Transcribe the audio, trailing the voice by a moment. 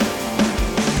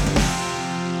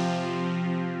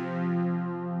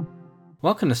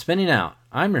Welcome to Spinning Out.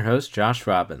 I'm your host, Josh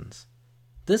Robbins.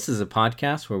 This is a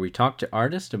podcast where we talk to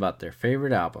artists about their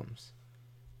favorite albums.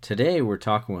 Today we're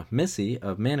talking with Missy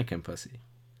of Mannequin Pussy.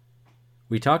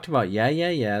 We talked about Yeah Yeah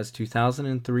Yeah's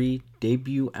 2003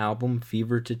 debut album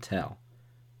Fever to Tell.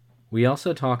 We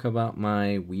also talk about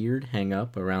my weird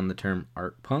hang-up around the term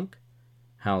art punk,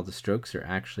 how the Strokes are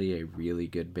actually a really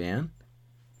good band,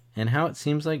 and how it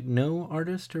seems like no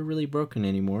artists are really broken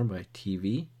anymore by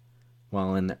TV,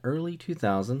 while in the early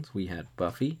 2000s we had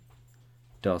Buffy,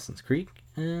 Dawson's Creek,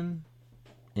 and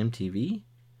MTV.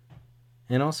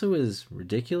 And also, is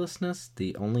ridiculousness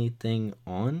the only thing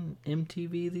on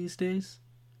MTV these days?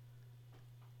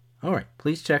 Alright,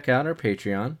 please check out our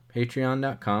Patreon,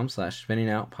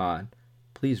 patreon.com/spinningoutpod.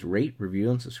 Please rate,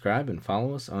 review, and subscribe, and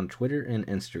follow us on Twitter and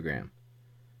Instagram.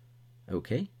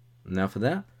 Okay, enough of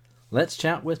that. Let's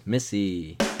chat with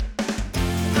Missy.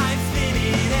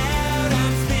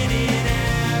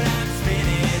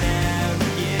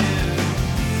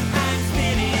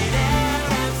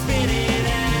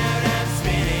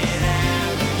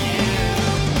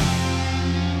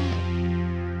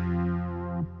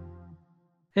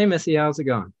 Hey, Missy, how's it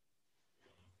going?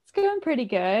 It's going pretty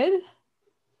good.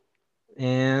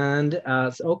 And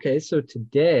so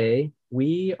today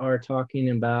we are talking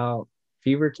about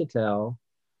Fever to Tell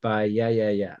by Yeah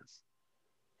Yeah Yeahs.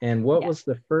 And what was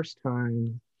the first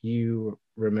time you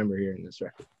remember hearing this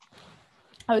record?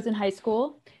 I was in high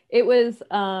school. It was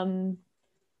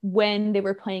when they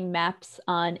were playing Maps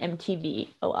on MTV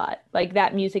a lot. Like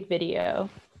that music video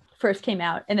first came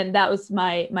out, and then that was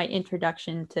my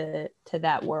introduction to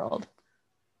that world.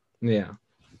 Yeah.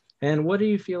 And what do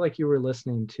you feel like you were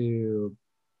listening to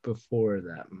before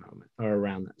that moment or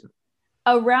around that time?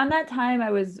 Around that time, I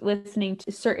was listening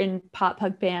to certain pop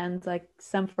punk bands like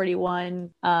Sum 41.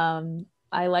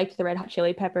 I liked the Red Hot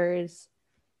Chili Peppers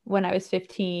when I was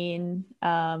 15.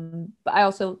 But I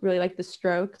also really liked the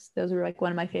Strokes. Those were like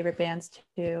one of my favorite bands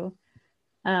too.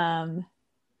 Yeah.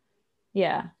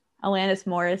 Alanis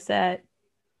Morissette.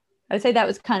 I would say that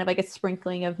was kind of like a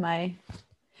sprinkling of my...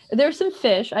 There's some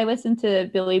Fish. I listened to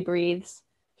Billy Breathes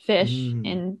Fish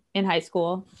in high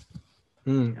school.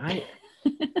 I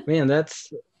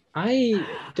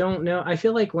don't know. I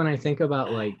feel like when I think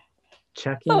about like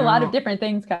checking a lot of different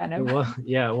things kind of. Well,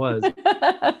 yeah, it was.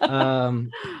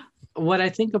 What I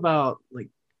think about like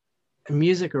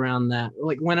music around that,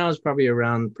 like when I was probably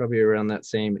around that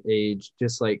same age,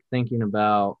 just like thinking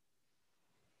about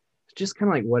just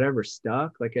kind of like whatever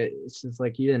stuck, like it's just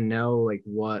like you didn't know like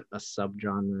what a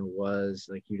subgenre was,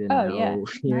 like you didn't know.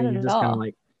 You just kind of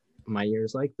like, my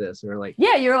ears like this, or like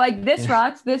you're like, this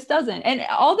rocks, this doesn't. And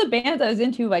all the bands I was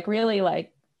into like really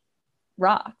like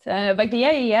rocked, like the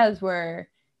Yeah Yeah Yeahs were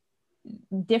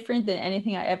different than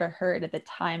anything I ever heard at the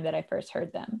time that I first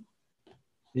heard them.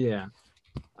 Yeah,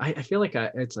 I feel like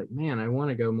it's like, man, I want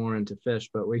to go more into Fish,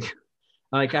 but we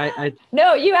like I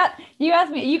no, you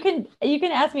asked me, you can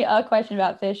ask me a question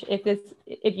about Fish if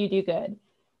you do good.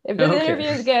 If this interview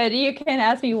is good, you can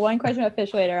ask me one question about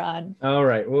Fish later on. All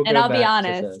right, and I'll be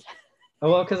honest.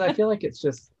 Oh, well, because I feel like it's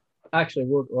just, actually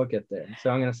we'll get there.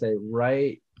 So I'm gonna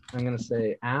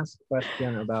say ask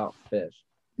question about Fish.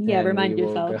 Yeah, remind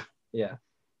yourself.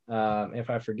 If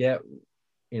I forget,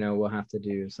 we'll have to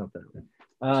do something.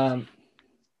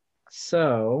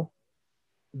 So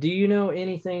do you know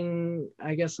anything,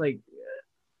 I guess, like,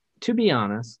 to be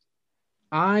honest,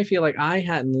 I feel like I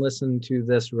hadn't listened to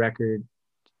this record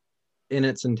in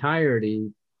its entirety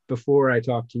before I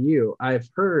talked to you. I've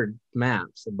heard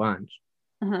Maps a bunch,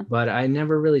 but I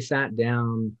never really sat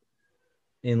down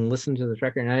and listened to this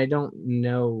record, and I don't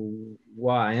know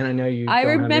why. And I know you. I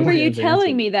remember you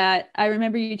telling me that.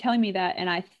 And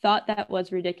I thought that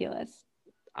was ridiculous.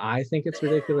 I think it's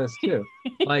ridiculous too.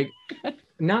 Like,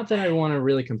 not that I want to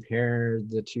really compare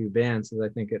the two bands, because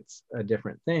I think it's a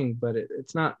different thing, but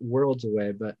it's not worlds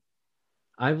away. But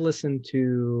I've listened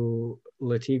to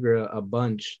Le Tigre a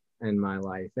bunch in my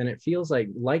life, and it feels like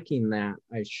liking that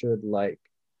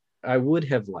I would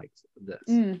have liked this.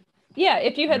 Yeah,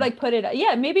 if you had like put it,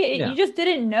 you just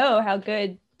didn't know how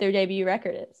good their debut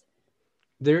record is.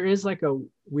 There is like a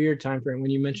weird time frame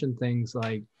when you mention things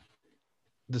like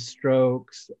the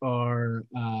Strokes, or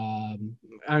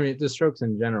the Strokes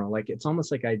in general. Like, it's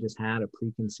almost like I just had a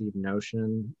preconceived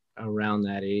notion around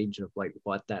that age of like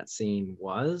what that scene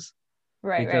was,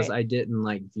 right? Because I didn't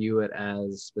like view it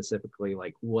as specifically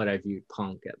like what I viewed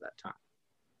punk at that time.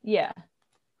 Yeah.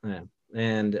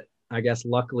 And I guess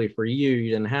luckily for you,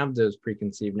 you didn't have those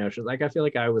preconceived notions. Like, I feel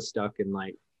like I was stuck in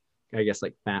like, I guess,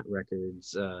 like Fat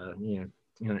Records,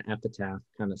 an epitaph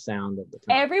kind of sound at the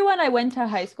time. Everyone I went to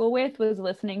high school with was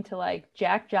listening to like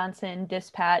Jack Johnson,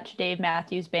 Dispatch, Dave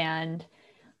Matthews Band,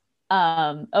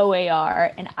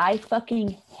 OAR, and I fucking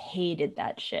hated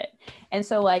that shit. And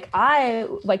so I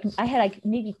had like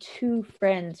maybe 2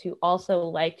 friends who also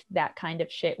liked that kind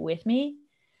of shit with me,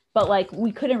 but like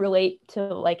we couldn't relate to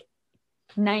like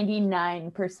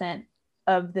 99%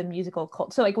 of the musical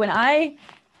culture. So like when I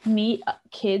meet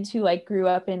kids who like grew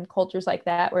up in cultures like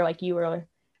that, where like you were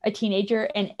a teenager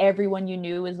and everyone you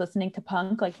knew was listening to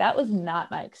punk, like that was not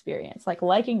my experience. Like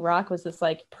liking rock was this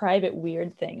like private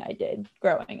weird thing I did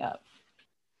growing up.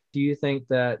 Do you think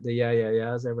that the Yeah Yeah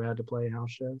Yeahs ever had to play house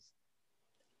shows?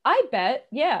 I bet,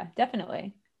 yeah,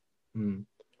 definitely. Hmm.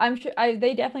 I'm sure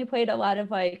they definitely played a lot of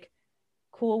like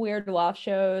cool weird loft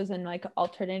shows and like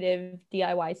alternative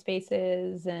DIY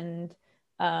spaces, and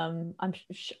I'm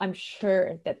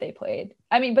sure that they played.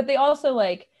 I mean, but they also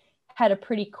like had a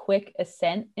pretty quick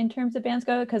ascent in terms of bands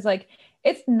go, because like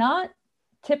it's not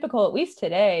typical, at least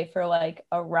today, for like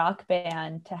a rock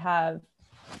band to have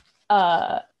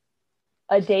uh,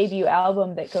 a debut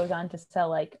album that goes on to sell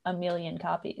like 1 million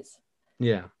copies.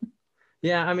 Yeah.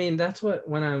 Yeah, I mean, that's what,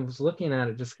 when I was looking at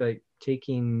it, just like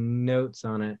taking notes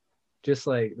on it, just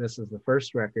like this is the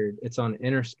first record, it's on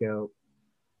Interscope,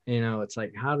 it's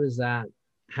like, how does that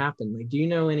happen? Like, do you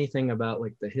know anything about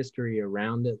like the history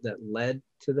around it that led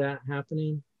to that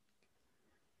happening?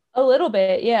 A little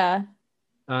bit, yeah.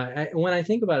 When I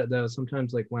think about it though,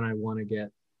 sometimes like when I want to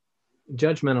get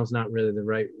judgmental is not really the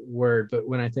right word, but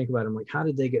when I think about it, I'm like, how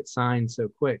did they get signed so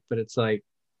quick? But it's like,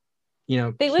 They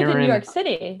lived in New York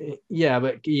City. Yeah,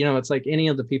 but it's like any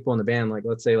of the people in the band, like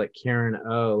let's say like Karen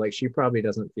O, like she probably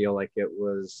doesn't feel like it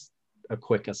was a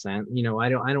quick ascent. I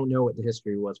don't know what the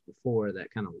history was before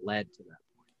that kind of led to that.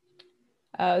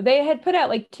 They had put out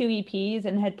like 2 EPs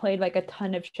and had played like a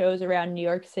ton of shows around New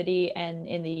York City and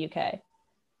in the UK.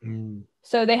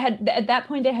 So they had, at that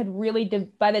point, they had really,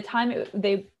 by the time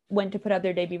they went to put out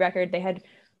their debut record, they had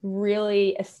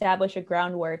really established a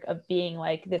groundwork of being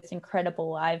like this incredible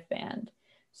live band.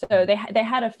 So they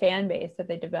had a fan base that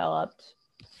they developed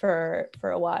for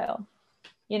a while.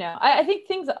 I think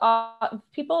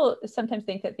people sometimes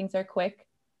think that things are quick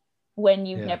when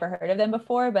you've never heard of them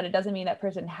before, but it doesn't mean that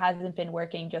person hasn't been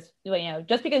working. Just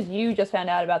because you just found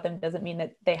out about them doesn't mean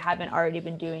that they haven't already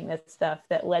been doing this stuff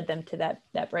that led them to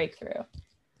that breakthrough.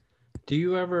 Do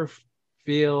you ever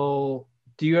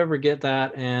get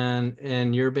that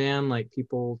and your band, like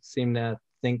people seem to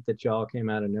think that y'all came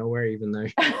out of nowhere even though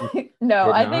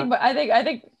No,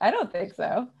 I don't think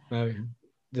so. Okay.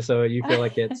 So you feel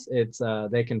like it's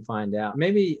they can find out,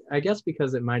 maybe, I guess,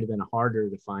 because it might have been harder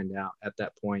to find out at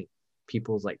that point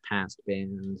people's like past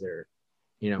bands or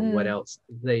what else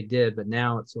they did, but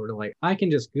now it's sort of like I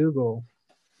can just Google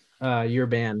your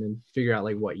band and figure out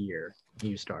like what year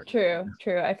you started.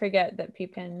 True. I forget that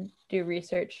people can do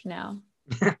research now.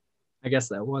 I guess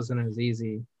that wasn't as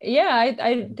easy. Yeah,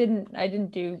 I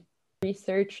didn't do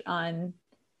research on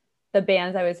the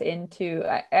bands I was into.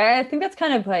 I think that's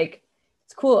kind of like,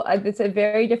 it's cool. It's a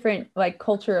very different like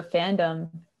culture of fandom.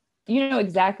 You know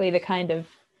exactly the kind of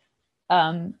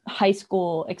high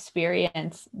school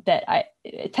experience that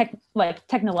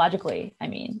technologically, I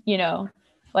mean,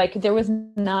 like it was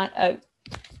not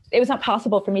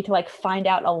possible for me to like find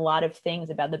out a lot of things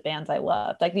about the bands I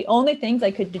loved. Like the only things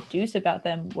I could deduce about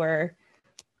them were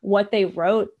what they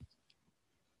wrote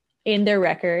in their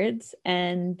records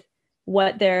and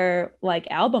what their like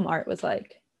album art was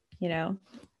like.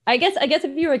 I guess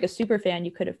if you were like a super fan,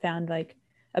 you could have found like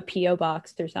a PO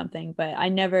box or something, but I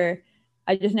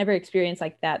just never experienced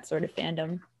like that sort of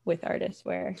fandom with artists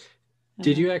where.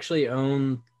 Did you actually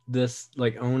own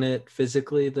it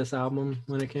physically, this album,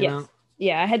 when it came out?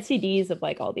 Yeah, I had CDs of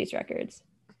like all these records.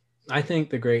 I think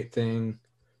the great thing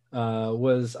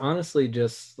was honestly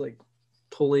just like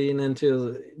pulling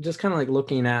into, just kind of like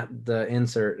looking at the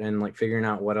insert and like figuring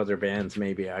out what other bands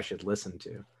maybe I should listen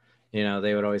to.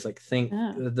 They would always like think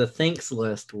the thinks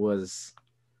list was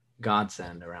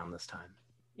godsend around this time.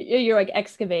 You're like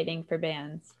excavating for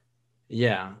bands.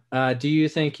 Yeah. Do you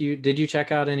think did you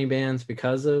check out any bands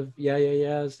because of Yeah Yeah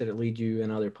Yeahs? Did it lead you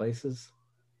in other places?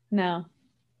 No.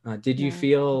 Did you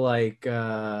feel like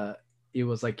it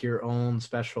was like your own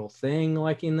special thing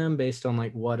liking them based on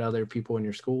like what other people in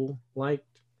your school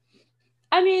liked?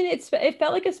 I mean, it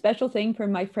felt like a special thing for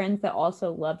my friends that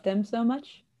also loved them so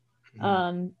much.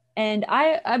 And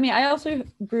I also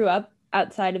grew up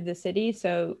outside of the city,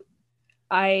 so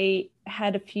I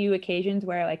had a few occasions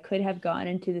where I could have gone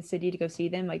into the city to go see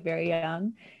them like very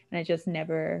young, and it just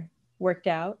never worked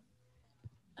out.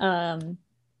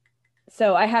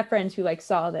 So I have friends who like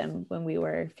saw them when we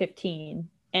were 15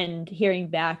 and hearing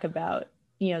back about,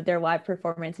 you know, their live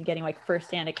performance and getting like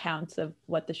firsthand accounts of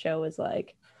what the show was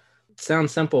like.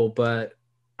 Sounds simple, but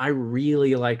I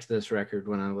really liked this record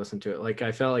when I listened to it. Like,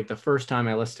 I felt like the first time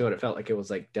I listened to it, it felt like it was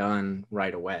like done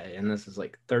right away. And this is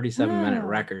like 37-minute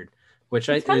record, which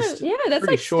It's kind is of, yeah, that's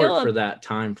pretty like short still for that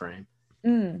time frame.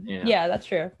 Yeah, that's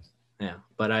true. Yeah,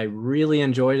 but I really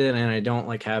enjoyed it, and I don't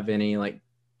like have any like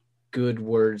good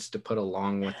words to put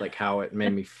along with like how it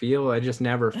made me feel. I just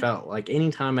never felt like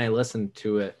anytime I listened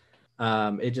to it,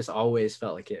 it just always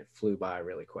felt like it flew by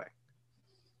really quick.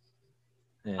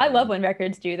 And I love when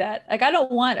records do that. Like, I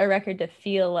don't want a record to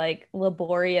feel like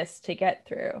laborious to get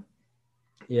through.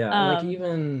 Yeah, like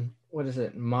even, what is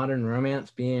it, Modern Romance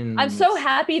being... I'm so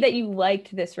happy that you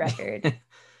liked this record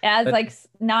as like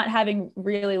not having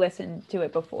really listened to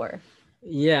it before.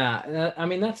 Yeah, I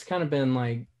mean, that's kind of been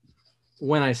like,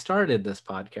 when I started this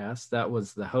podcast, that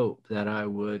was the hope, that I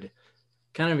would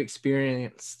kind of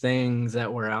experience things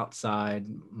that were outside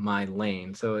my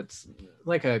lane. So it's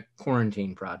like a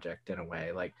quarantine project in a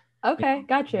way. Like, okay,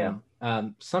 got you.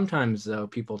 Sometimes though,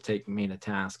 people take me to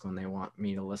task when they want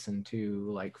me to listen to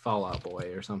like Fall Out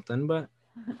Boy or something, but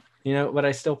but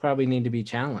I still probably need to be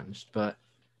challenged. But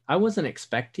I wasn't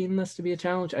expecting this to be a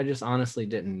challenge. I just honestly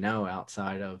didn't know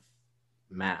outside of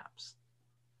Maps,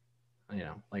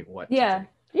 like what. Yeah,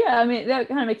 I mean, that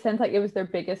kind of makes sense. Like, it was their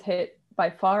biggest hit by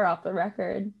far off the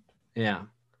record. Yeah,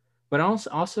 but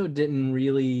also didn't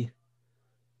really.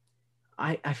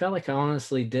 I felt like I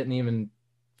honestly didn't even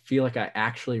feel like I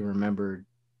actually remembered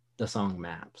the song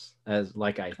Maps as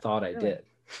like I thought I did.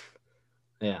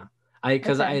 Yeah, I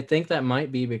think that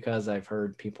might be because I've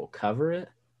heard people cover it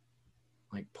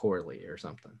like poorly or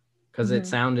something, because it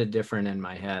sounded different in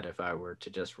my head if I were to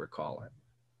just recall it.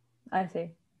 I see.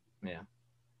 Yeah.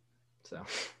 So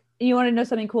you want to know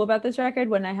something cool about this record?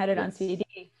 When I had it on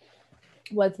CD,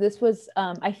 this was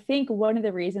I think one of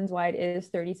the reasons why it is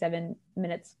 37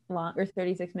 minutes long or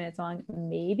 36 minutes long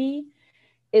maybe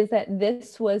is that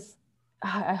this was,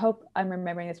 I hope I'm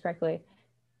remembering this correctly,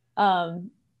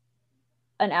 an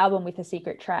album with a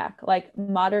secret track. Like,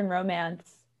 Modern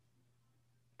Romance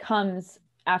comes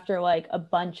after like a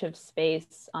bunch of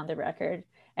space on the record.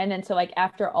 And then so like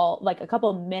after all, like a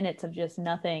couple minutes of just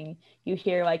nothing, you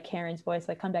hear like Karen's voice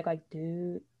like come back like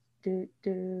do do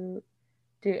do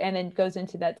do, and then goes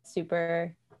into that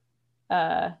super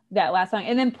that last song.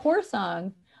 And then Poor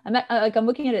Song, I'm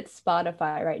looking at its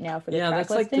Spotify right now for the track that's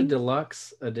listing. like the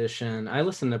deluxe edition. I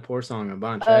listened to Poor Song a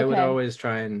bunch. Okay. I would always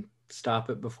try and stop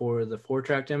it before the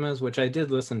 4-track demos, which I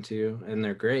did listen to, and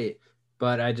they're great.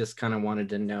 But I just kind of wanted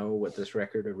to know what this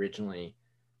record originally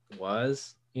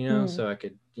was, so I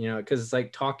could, because it's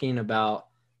like talking about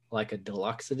like a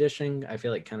deluxe edition, I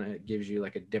feel like kind of gives you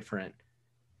like a different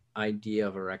idea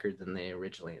of a record than they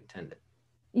originally intended.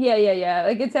 Yeah.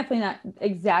 Like, it's definitely not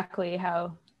exactly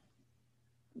how,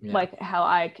 like how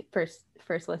I first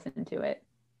listened to it.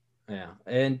 Yeah.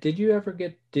 And did you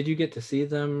get to see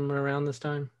them around this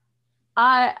time?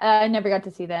 I never got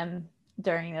to see them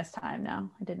during this time.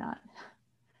 No, I did not.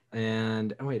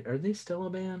 And wait, are they still a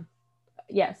band?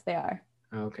 Yes, they are.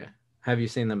 Okay. Have you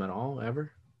seen them at all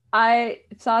ever? I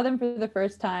saw them for the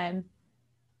first time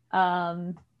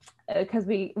because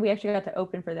we actually got to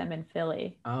open for them in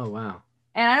Philly. Oh, wow.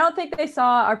 And I don't think they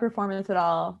saw our performance at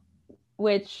all,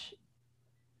 which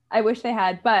I wish they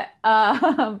had, but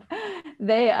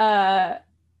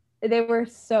they were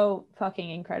so fucking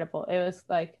incredible. It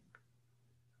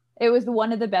was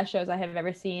one of the best shows I have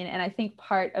ever seen. And I think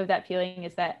part of that feeling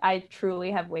is that I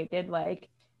truly have waited like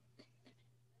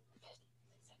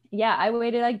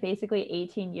basically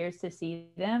 18 years to see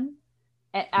them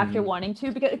after wanting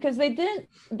to, because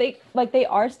they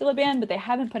are still a band, but they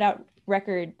haven't put out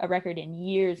a record in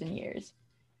years and years.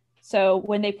 So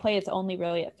when they play, it's only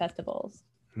really at festivals.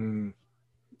 And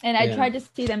I tried to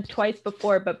see them twice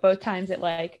before, but both times it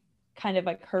like kind of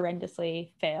like horrendously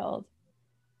failed.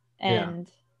 And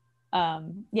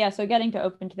so getting to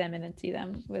open to them and then see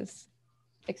them was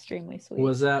extremely sweet.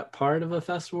 Was that part of a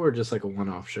festival or just like a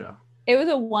one-off show? It was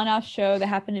a one-off show that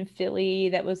happened in Philly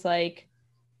that was like,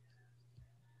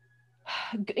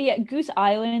 Goose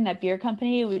Island, that beer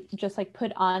company, would just like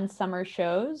put on summer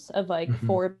shows of like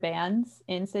 4 bands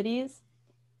in cities.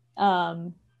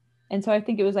 And so I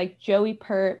think it was like Joey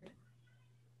Pert,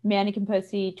 Mannequin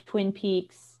Pussy, Twin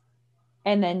Peaks,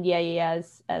 and then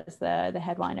as the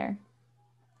headliner.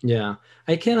 Yeah,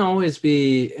 I can always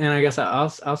be, and I guess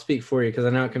I'll speak for you, because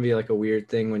I know it can be like a weird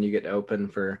thing when you get to open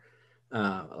for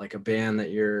like a band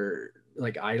that you're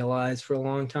like idolized for a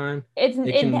long time.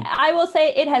 I will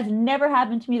say it has never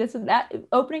happened to me. That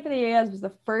opening for the Yayas was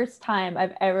the first time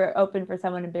I've ever opened for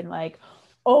someone and been like,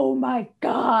 oh my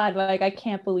God, like I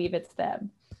can't believe it's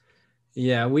them.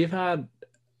 Yeah, we've had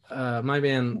my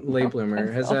band Late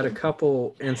Bloomer has had a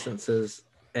couple instances,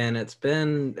 and it's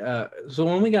been so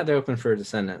when we got to open for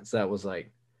Descendants, that was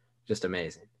like just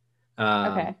amazing.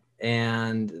 Okay.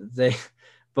 And they,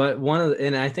 but one of the,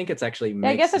 and I think it's actually Yeah,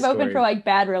 I makes guess the I'm open for story. like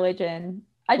Bad Religion.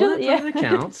 I Well, just yeah. that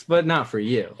counts, but not for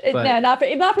you. No, But not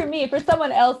for me. For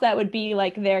someone else, that would be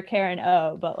like their Karen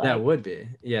O. But that like would be,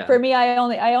 yeah. for me, I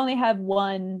only have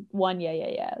one yeah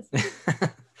yeah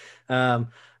yes. um,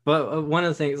 but one of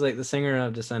the things, like the singer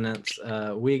of Descendants,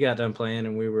 we got done playing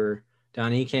and we were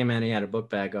down. He came in, he had a book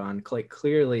bag on, like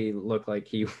clearly looked like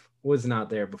he was not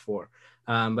there before.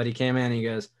 But he came in and he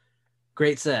goes,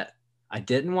 "Great set. I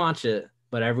didn't watch it,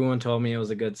 but everyone told me it was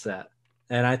a good set."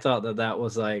 And I thought that that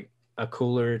was like a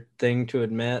cooler thing to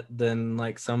admit than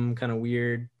like some kind of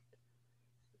weird,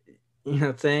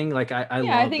 thing. Like I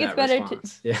Yeah, I love think it's that better to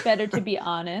response. Yeah. better to be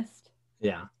honest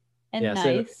Yeah. and Yeah.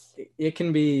 So nice. it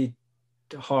can be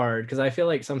hard because I feel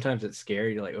like sometimes it's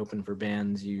scary to like open for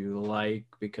bands you like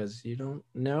because you don't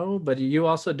know, but you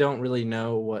also don't really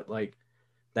know what like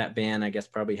that band I guess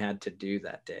probably had to do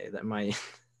that day that might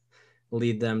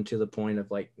lead them to the point of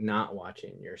like not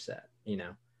watching your set.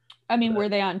 I mean, But were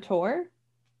they on tour?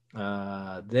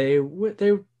 they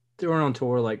were on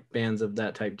tour like bands of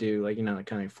that type do, like like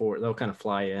kind of they'll kind of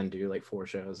fly in, do like 4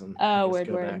 shows, and I Oh, guess word,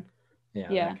 go back. word.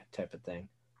 Yeah, Yeah. that type of thing.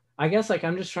 I guess like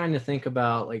I'm just trying to think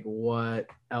about like what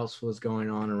else was going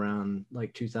on around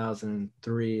like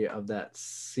 2003 of that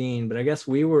scene, but I guess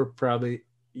we were probably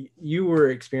you were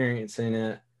experiencing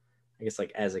it, I guess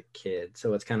like as a kid,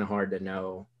 so it's kind of hard to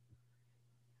know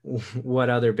what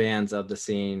other bands of the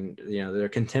scene, they're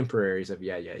contemporaries of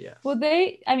Yeah Yeah Well,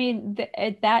 Yes. I mean,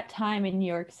 at that time in New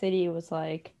York City was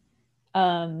like,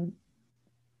 um,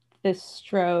 the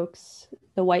Strokes,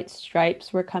 the White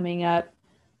Stripes were coming up,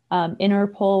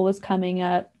 Interpol was coming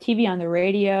up, TV on the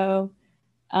radio.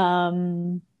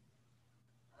 Um,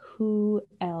 who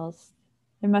else?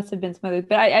 There must have been some others,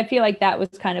 but I feel like that was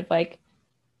kind of like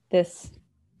this,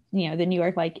 the New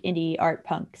York like indie art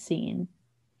punk scene.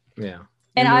 Yeah.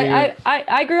 And And were you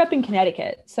I grew up in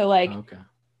Connecticut, so like okay?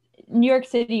 New York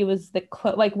City was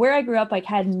like where I grew up like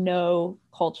had no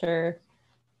culture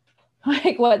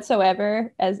like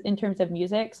whatsoever as in terms of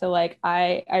music. So like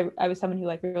I was someone who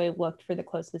like really looked for the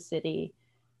closest city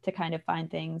to kind of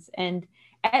find things. And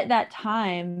at that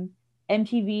time,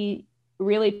 MTV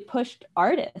really pushed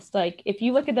artists. Like if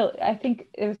you look at I think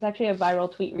there was actually a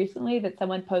viral tweet recently that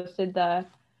someone posted the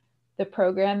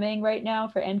programming right now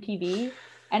for MTV.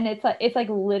 And it's like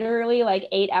literally like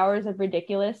 8 hours of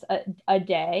ridiculous a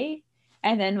day,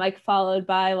 and then like followed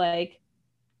by like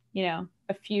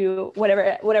a few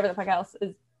whatever the fuck else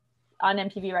is on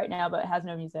MTV right now, but it has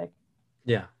no music.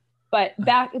 Yeah. But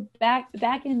back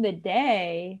in the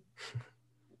day,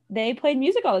 they played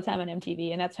music all the time on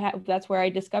MTV, and that's where I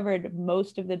discovered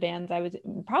most of the bands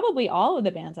probably all of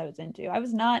the bands I was into. I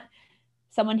was not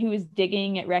someone who was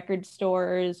digging at record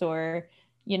stores or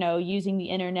using the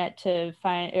internet to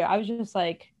find. I was just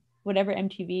like whatever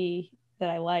MTV that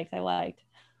I liked.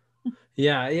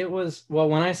 Yeah, it was well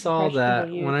Impressionable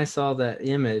when youth. I saw that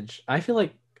image, I feel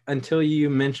like until you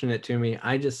mentioned it to me,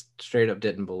 I just straight up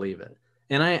didn't believe it.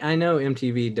 And I know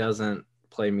MTV doesn't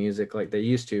play music like they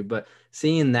used to, but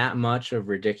seeing that much of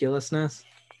ridiculousness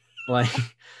like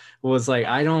was like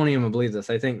I don't even believe this.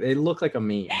 I think they look like a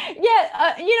meme.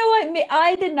 Yeah, you know what?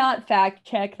 I did not fact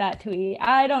check that tweet.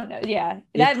 I don't know. Yeah,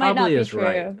 It that might probably not be is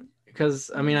right. true.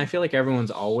 Because I mean, I feel like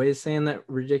everyone's always saying that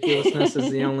ridiculousness is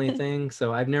the only thing,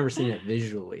 so I've never seen it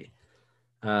visually.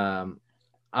 Um,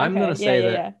 I'm gonna Okay. Yeah. say Yeah.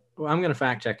 that Yeah. well, I'm gonna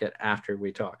fact check it after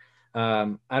we talk. I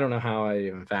don't know how I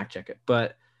even fact check it,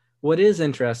 but what is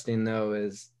interesting though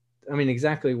is, I mean,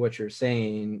 exactly what you're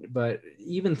saying, but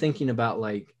even thinking about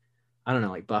like, I don't know,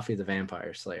 like Buffy the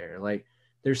Vampire Slayer, like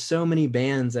there's so many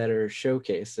bands that are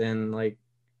showcased, and like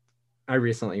I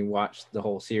recently watched the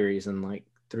whole series in like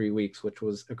 3 weeks, which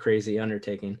was a crazy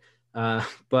undertaking.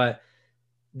 But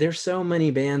there's so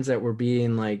many bands that were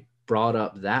being like brought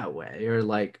up that way, or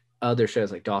like other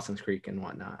shows like Dawson's Creek and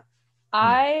whatnot. You know,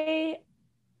 I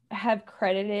have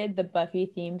credited the Buffy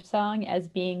theme song as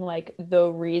being like the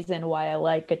reason why I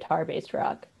like guitar-based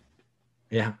rock.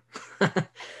 yeah.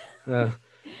 uh,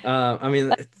 I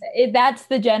mean, That's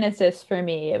the genesis for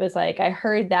me. It was like I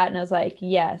heard that and I was like,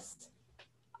 yes,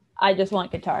 I just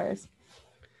want guitars.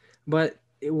 but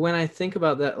when I think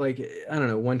about that, like I don't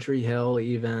know, One Tree Hill,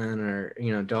 even, or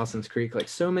Dawson's Creek, like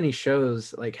so many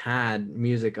shows like had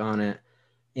music on it,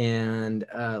 and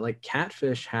like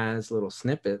Catfish has little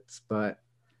snippets, but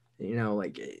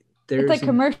like It's there's like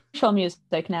commercial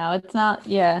music now. It's not,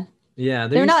 yeah. Yeah, there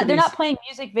They're used to not they're be not playing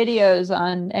music videos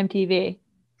on MTV.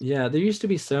 yeah, there used to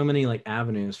be so many like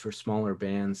avenues for smaller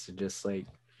bands to just like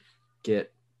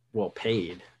get well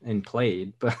paid and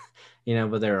played, but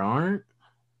but there aren't.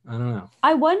 I don't know.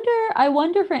 I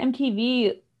wonder for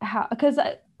MTV how, because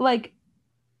like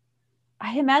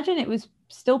I imagine it was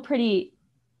still pretty.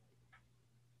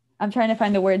 I'm trying to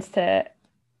find the words to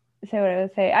say what I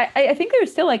would say. I think there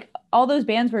was still like all those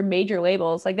bands were major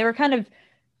labels. Like they were kind of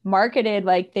marketed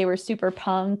like they were super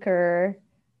punk or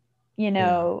you Yeah.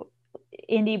 know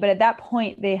indie, but at that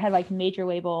point they had like major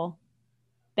label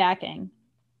backing.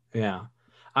 Yeah.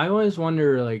 I always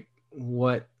wonder like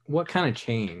what kind of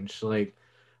changed. Like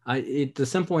the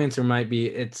simple answer might be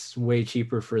it's way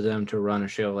cheaper for them to run a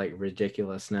show like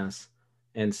Ridiculousness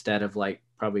instead of like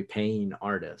probably paying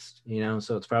artists.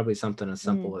 So it's probably something as Mm.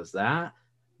 simple as that.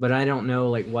 But I don't know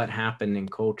like what happened in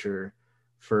culture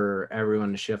for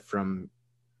everyone to shift from,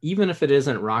 even if it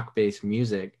isn't rock-based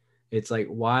music, it's like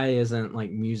why isn't like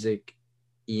music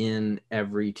in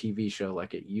every TV show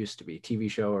like it used to be, TV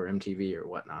show or MTV or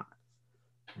whatnot.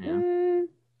 Yeah. Mm,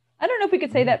 I don't know if we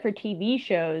could say that for TV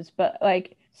shows, but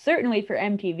like certainly for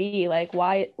MTV, like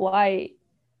why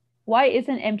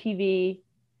isn't MTV,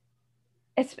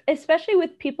 especially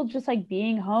with people just like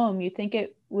being home, you think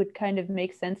it would kind of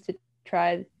make sense to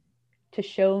try to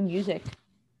show music,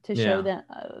 to show Yeah.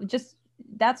 them just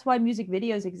that's why music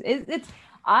videos exist. It's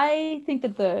I think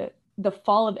that the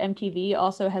fall of MTV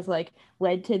also has like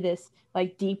led to this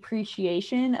like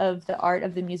depreciation of the art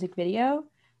of the music video.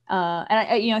 And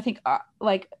I think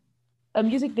like a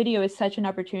music video is such an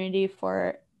opportunity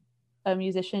for a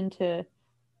musician to,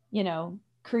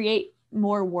 create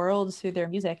more worlds through their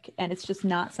music. And it's just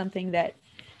not something that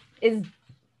is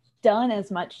done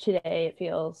as much today, it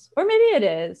feels. Or maybe it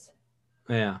is.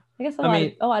 Yeah. I guess a I lot of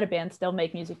mean, a lot of bands still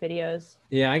make music videos.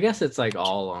 yeah, I guess it's like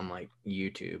all on like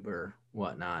YouTube or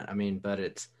whatnot. I mean,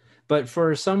 but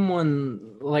for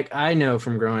someone like I know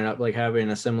from growing up, like having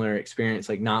a similar experience,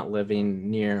 like not living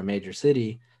near a major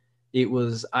city,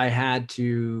 I had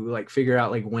to like figure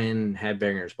out like when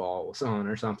Headbangers Ball was on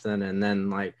or something, and then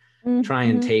like try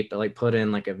and Mm-hmm. tape it, like put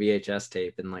in like a VHS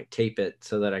tape and like tape it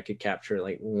so that I could capture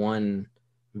like one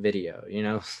video.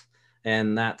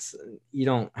 And you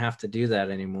don't have to do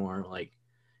that anymore. Like,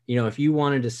 if you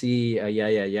wanted to see a Yeah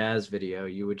Yeah Yeahs video,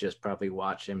 you would just probably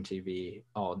watch MTV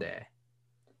all day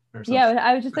or Yeah, something.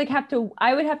 I would just like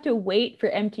I would have to wait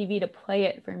for MTV to play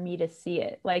it for me to see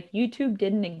it. Like YouTube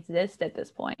didn't exist at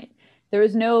this point. There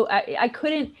was no I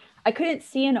couldn't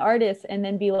see an artist and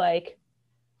then be like,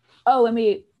 oh, let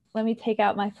me take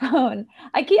out my phone.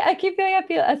 I keep feeling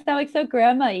I sound like so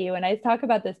grandma-y when I talk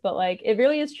about this, but like it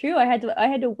really is true. I had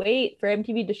to wait for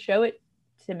MTV to show it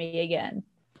to me again.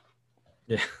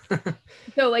 Yeah.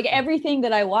 So like everything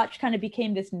that I watched kind of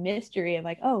became this mystery of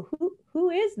like, oh, who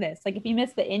is this? Like if you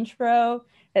miss the intro,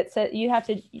 that said you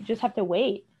just have to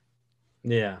wait.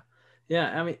 Yeah.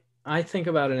 Yeah. I mean, I think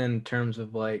about it in terms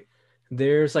of like,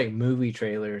 there's like movie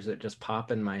trailers that just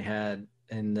pop in my head.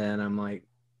 And then I'm like,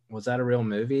 was that a real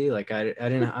movie? Like, I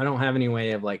don't have any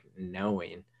way of like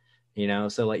knowing.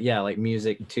 So like, yeah, like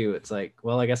music too. It's like,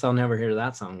 well, I guess I'll never hear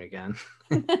that song again.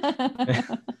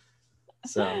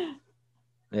 So,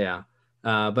 yeah.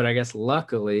 But I guess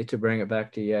luckily to bring it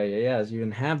back to Yeah Yeah Yeahs, you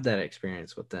didn't have that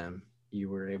experience with them. You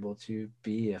were able to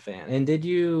be a fan. And did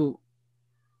you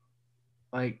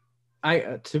like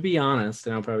to be honest,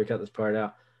 and I'll probably cut this part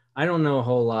out, I don't know a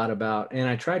whole lot about, and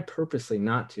I tried purposely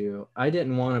not to. I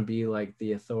didn't want to be like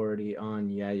the authority on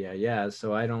Yeah Yeah Yeah,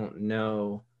 so I don't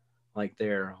know like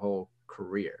their whole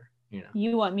career.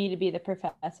 You want me to be the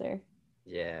professor.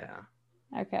 Yeah.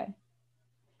 Okay.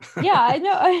 Yeah, I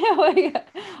know.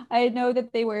 I know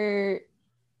that they were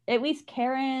at least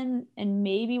Karen and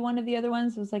maybe one of the other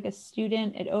ones was like a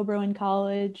student at Oberlin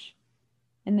College,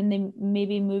 and then they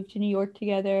maybe moved to New York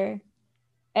together.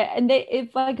 And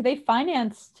they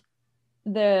financed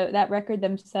that record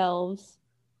themselves.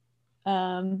 I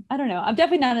don't know. I'm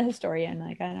definitely not a historian.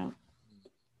 Like I don't.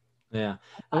 Yeah. And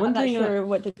I'm one not thing sure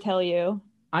what to tell you.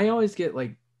 I always get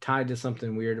like tied to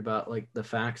something weird about like the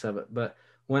facts of it, but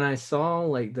when I saw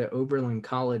like the Oberlin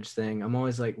College thing, I'm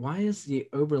always like, why is the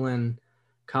Oberlin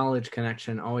College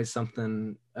connection always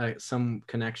some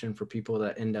connection for people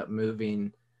that end up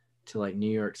moving to like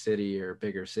New York City or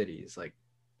bigger cities? Like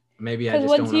maybe I Because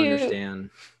just once don't you understand.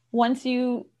 once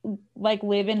you like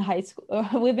live in high school,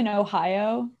 live in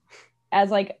Ohio as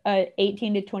like a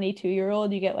 18 to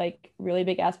 22-year-old, you get like really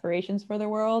big aspirations for the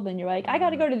world, and you're like, I got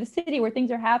to Mm, go to the city where things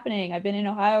are happening. I've been in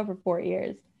Ohio for 4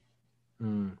 years.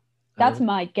 mm. That's I,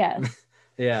 my guess.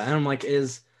 yeah, and I'm like,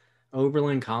 is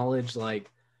Oberlin College like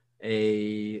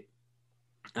a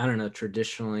I don't know,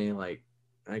 traditionally, like,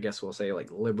 I guess we'll say like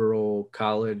liberal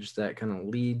college that kind of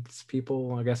leads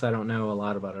people. I guess I don't know a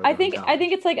lot about I Irvine think I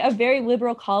think College. it's like a very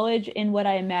liberal college in what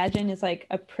I imagine is like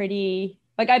a pretty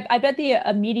like I bet the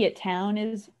immediate town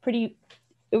is pretty,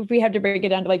 if we had to break it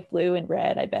down to like blue and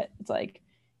red, I bet it's like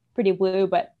pretty blue,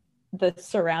 but the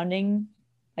surrounding,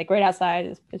 like right outside,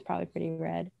 is probably pretty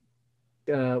red.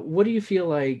 What do you feel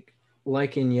like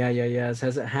in Yeah Yeah Yeahs?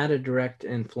 Has it had a direct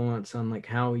influence on like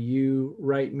how you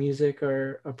write music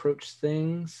or approach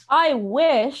things? I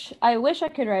wish I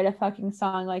could write a fucking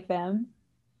song like them.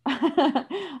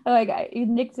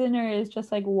 Nick Zinner is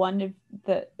just like one of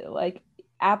the like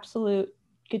absolute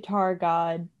guitar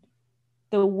god.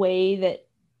 The way that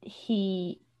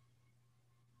he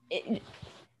it,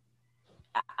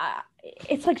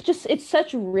 it's like just it's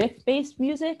such riff based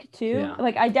music too. Yeah.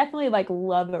 Like I definitely like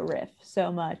love a riff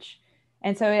so much,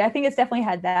 and so I think it's definitely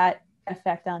had that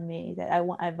effect on me that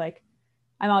I've like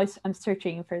I'm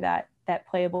searching for that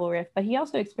playable riff. But he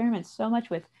also experiments so much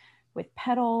with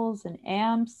pedals and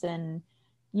amps, and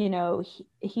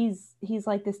he's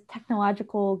like this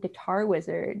technological guitar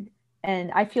wizard,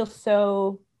 and I feel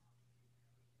so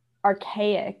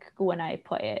archaic when I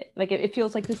play it. Like it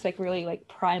feels like this like really like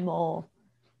primal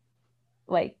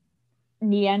like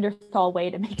Neanderthal way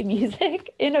to make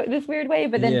music in this weird way.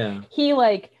 But then Yeah. he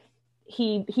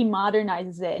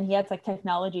modernizes it, and he adds like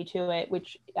technology to it,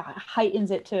 which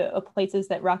heightens it to places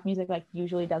that rock music like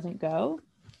usually doesn't go.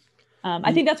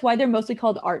 I think that's why they're mostly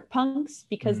called art punks,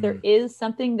 because there Mm. is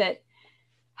something that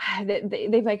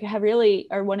they've like have really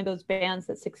are one of those bands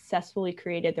that successfully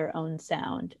created their own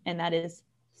sound, and that is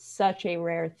such a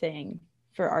rare thing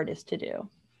for artists to do.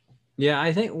 Yeah,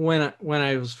 I think when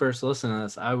I was first listening to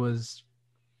this, I was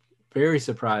very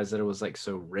surprised that it was like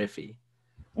so riffy.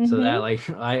 So that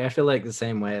Mm-hmm. like I feel like the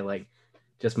same way, like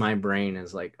just my brain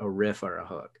is like a riff or a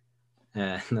hook.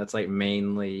 And that's like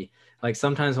mainly like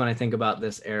sometimes when I think about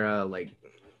this era, like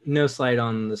no slight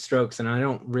on the Strokes, and I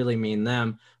don't really mean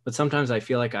them, but sometimes I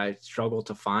feel like I struggle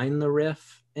to find the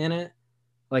riff in it.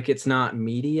 Like it's not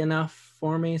meaty enough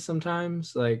for me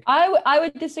sometimes. Like I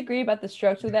would disagree about the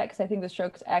Strokes with that, because I think the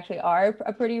Strokes actually are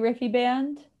a pretty riffy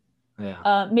band.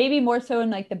 yeah. Maybe more so in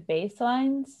like the bass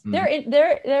lines. Mm,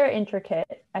 They're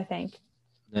intricate, I think.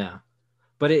 yeah.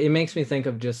 But it makes me think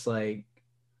of just like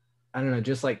I don't know,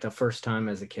 just like the first time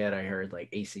as a kid I heard like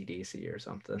AC/DC or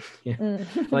something. Yeah.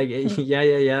 Mm. Like Yeah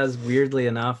Yeah Yeahs weirdly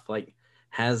enough like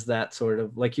has that sort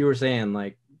of like you were saying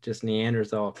like just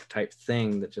Neanderthal type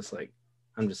thing that just like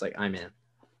I'm just like I'm in, you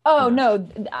Oh know.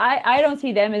 no, I don't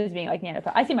see them as being like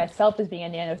Neanderthal. I see myself as being a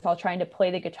Neanderthal trying to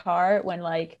play the guitar when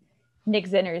like Nick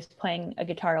Zinner is playing a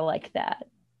guitar like that.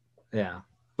 Yeah.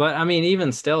 But I mean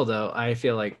even still though, I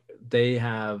feel like they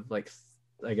have like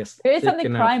I guess There is thick something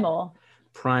enough primal.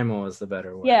 primal is the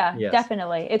better word. Yeah, Yes.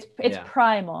 definitely. It's Yeah.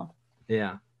 primal.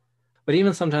 Yeah. But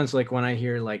even sometimes like when I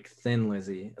hear like Thin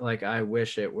Lizzy, like I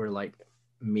wish it were like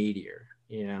meteor,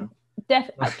 you know? I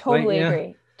Like totally yeah, agree.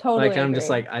 like Totally I'm just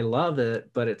agree. like I love it,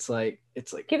 but it's like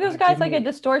Give those give guys like a me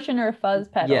distortion or a fuzz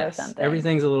pedal or yes, something.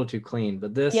 everything's a little too clean,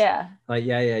 but this Yeah. like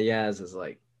Yeah Yeah Yeahs is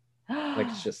like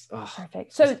it's just Perfect.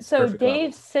 it's just So perfect level.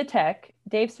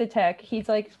 Dave Sitek, he's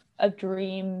like a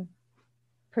dream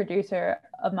producer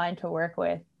of mine to work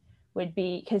with. Would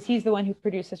be because he's the one who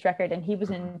produced this record, and he was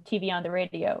Mhm. in TV on the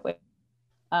radio.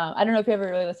 I don't know if you ever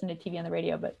really listened to TV on the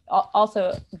radio, but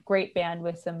also great band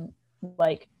with some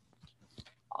like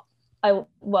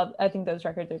I think those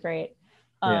records are great.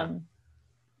 Yeah. Um,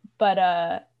 but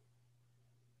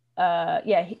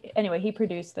yeah. Anyway, he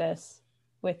produced this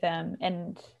with them,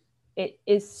 and it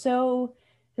is so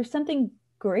there's something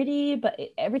gritty, but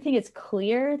everything is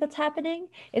clear that's happening.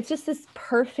 It's just this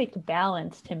perfect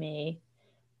balance to me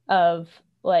of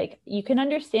like you can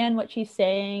understand what she's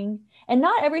saying, and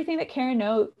not everything that Karen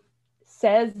O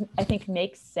says I think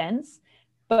makes sense,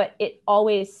 but it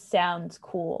always sounds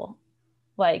cool.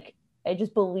 Like I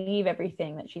just believe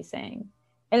everything that she's saying.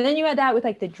 And then you add that with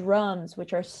like the drums,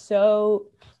 which are so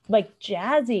like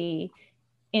jazzy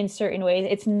in certain ways.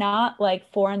 It's not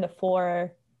like 4 on the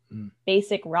 4 Mm.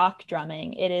 basic rock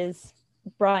drumming. It is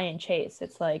Brian Chase.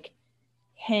 It's like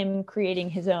him creating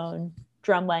his own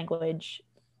drum language,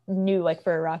 new like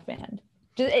for a rock band.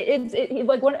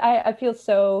 Like what I feel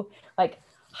so like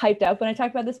hyped up when I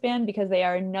talk about this band, because they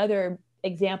are another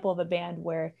example of a band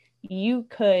where you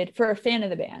could, for a fan of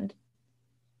the band,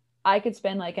 I could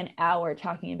spend like an hour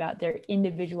talking about their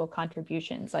individual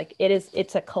contributions. Like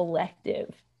it's a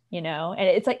collective, and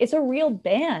it's like it's a real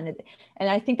band. And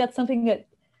I think that's something that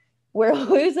we're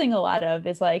losing a lot of,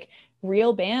 is like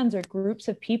real bands or groups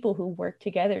of people who work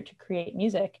together to create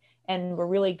music. And we're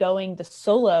really going the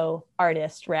solo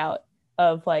artist route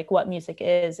of like what music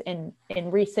is in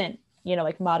recent,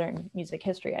 like modern music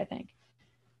history, I think.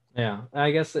 Yeah, I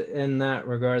guess in that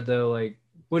regard though, like,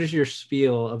 what is your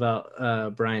spiel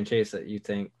about Brian Chase that you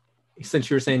think, since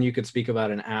you were saying you could speak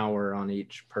about an hour on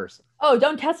each person? Oh,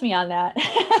 don't test me on that.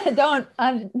 Don't.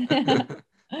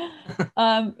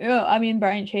 I mean,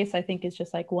 Brian Chase, I think, is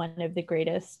just like one of the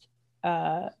greatest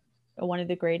rock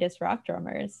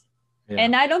drummers. Yeah.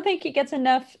 And I don't think he gets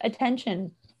enough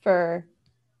attention for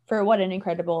what an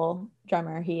incredible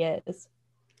drummer he is.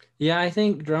 Yeah, I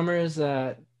think drummers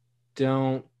that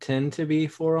don't tend to be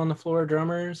four on the floor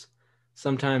drummers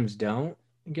sometimes don't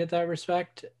get that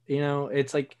respect.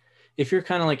 It's like if you're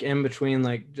kind of like in between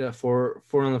like the four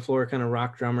on the floor kind of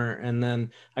rock drummer, and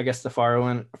then I guess the far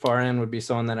end would be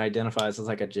someone that identifies as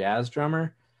like a jazz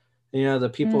drummer.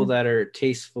 The people that are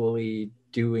tastefully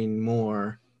doing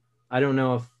more, I don't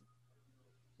know if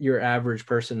your average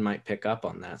person might pick up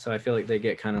on that. So I feel like they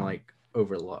get kind of like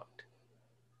overlooked.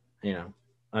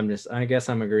 I guess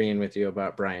I'm agreeing with you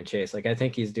about Brian Chase. Like, I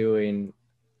think he's doing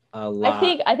a lot.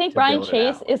 I think Brian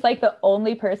Chase is like the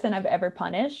only person I've ever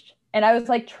punished. And I was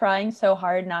like trying so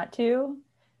hard not to,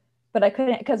 but I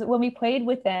couldn't, because when we played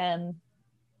with them,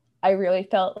 I really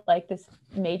felt like this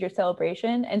major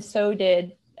celebration. And so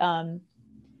did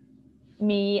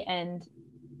me and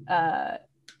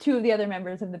two of the other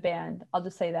members of the band. I'll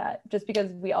just say that, just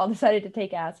because we all decided to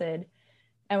take acid.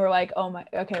 And we're like, oh my,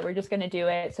 okay, we're just going to do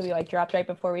it. So we like dropped right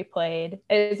before we played.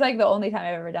 It's like the only time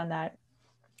I've ever done that.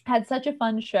 Had such a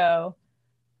fun show.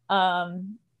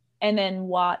 And then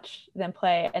watch them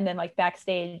play. And then like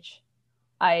backstage,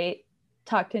 I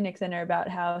talked to Nick Zinner about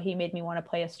how he made me want to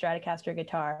play a Stratocaster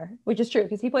guitar, which is true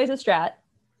because he plays a Strat.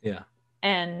 Yeah.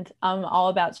 And I'm all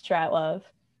about Strat love.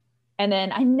 And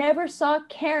then I never saw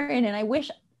Karen, and I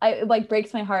wish it like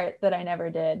breaks my heart that I never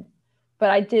did. But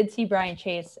I did see Brian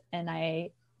Chase, and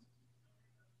I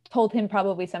told him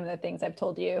probably some of the things I've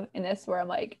told you in this, where I'm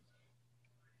like,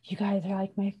 you guys are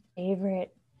like my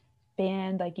favorite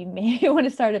band. Like, you made me want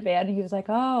to start a band. And he was like,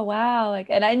 oh wow. Like,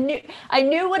 and I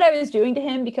knew what I was doing to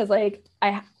him, because like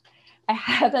I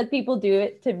have had people do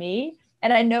it to me.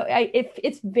 And I know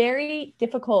it's very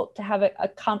difficult to have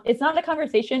it's not a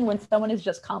conversation when someone is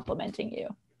just complimenting you,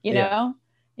 you know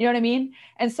what I mean?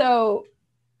 And so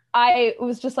I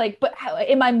was just like, but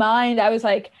in my mind, I was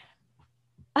like,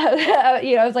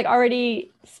 I was like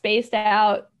already spaced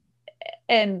out.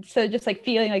 And so just like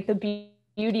feeling like the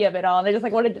beauty of it all. And I just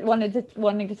like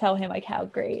wanting to tell him like how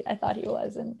great I thought he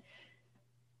was. And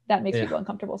that makes people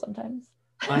uncomfortable sometimes.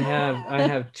 I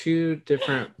have two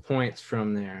different points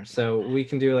from there. So we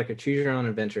can do like a choose your own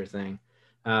adventure thing.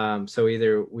 So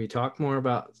either we talk more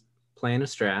about playing a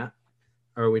Strat,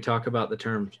 or we talk about the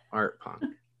term art punk.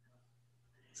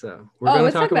 So we're going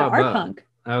to talk about art both. Punk.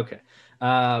 Okay.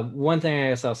 One thing I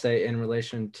guess I'll say in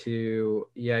relation to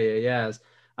Yeahs,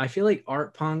 I feel like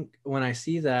art punk, when I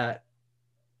see that,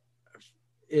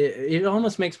 it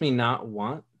almost makes me not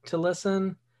want to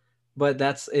listen, but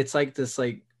it's like this,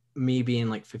 like me being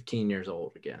like 15 years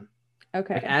old again.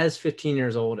 Okay. Like, as 15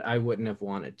 years old, I wouldn't have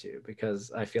wanted to,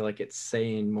 because I feel like it's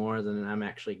saying more than I'm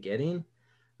actually getting.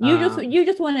 You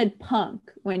just wanted punk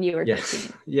when you were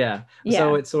 15. Yeah.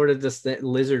 So it's sort of this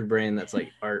lizard brain that's like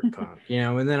art punk,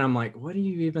 and then I'm like, what are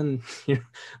you even,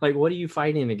 like, what are you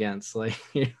fighting against? Like,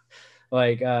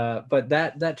 but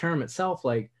that term itself,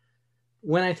 like,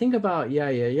 when I think about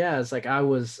it's like,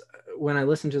 when I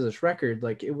listened to this record,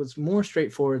 like, it was more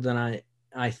straightforward than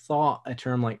I thought a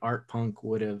term like art punk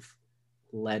would have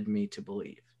led me to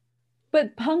believe.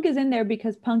 But punk is in there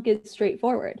because punk is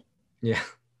straightforward. Yeah.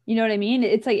 You know what I mean?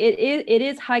 It's like it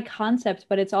is high concept,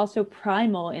 but it's also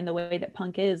primal in the way that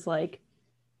punk is, like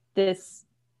this.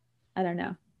 I don't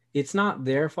know. It's not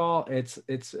their fault. It's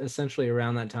essentially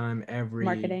around that time every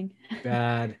marketing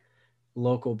bad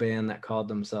local band that called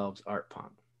themselves art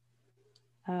punk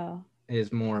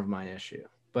is more of my issue.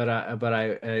 But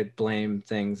I blame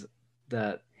things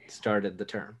that started the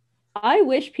term. I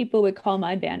wish people would call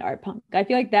my band art punk. I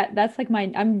feel like that's like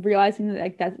I'm realizing that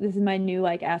like this is my new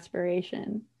like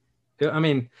aspiration. I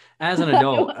mean, as an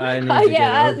adult, I need to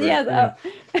get over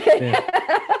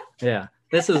it. Yeah.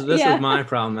 This is my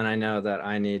problem, and I know that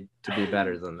I need to be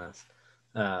better than this.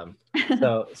 So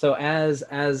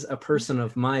as a person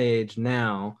of my age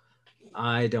now,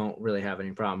 I don't really have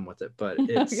any problem with it, but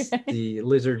it's the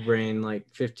lizard brain, like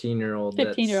 15-year-old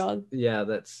that's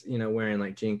wearing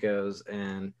like Jinkos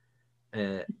and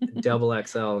a double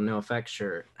XL no effects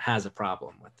shirt has a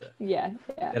problem with it. Yeah.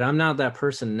 And I'm not that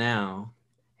person now,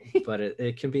 but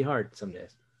it can be hard some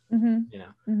days.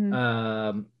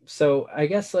 So I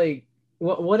guess, like,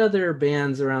 what other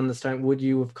bands around this time would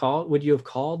you have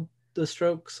called the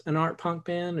Strokes an art punk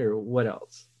band, or what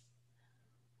else?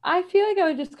 I feel like I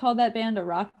would just call that band a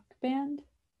rock band.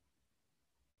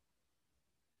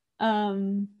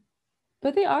 Um,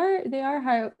 but they are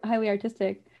highly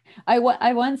artistic. I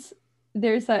once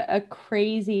there's a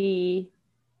crazy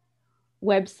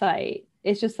website.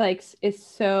 It's just like it's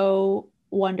so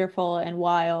wonderful and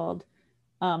wild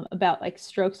about like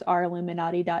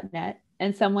strokesareilluminati.net,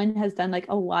 and someone has done like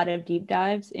a lot of deep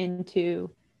dives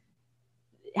into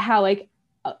how like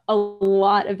a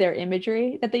lot of their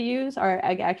imagery that they use are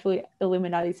like actually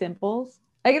Illuminati symbols.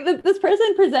 Like this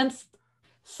person presents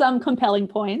some compelling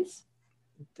points,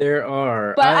 There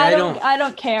are. but I don't. I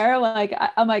don't care. Like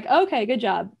I'm like, okay, good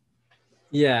job.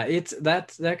 Yeah, it's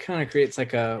that kind of creates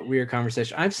like a weird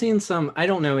conversation. I've seen some. I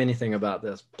don't know anything about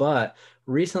this, but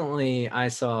recently I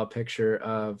saw a picture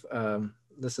of.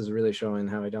 This is really showing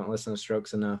how I don't listen to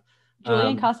Strokes enough.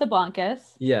 Julian Casablancas.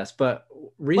 Yes, but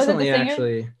Was it the recently, singer?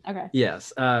 actually, Okay.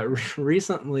 yes.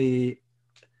 Recently,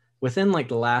 within like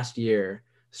the last year,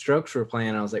 Strokes were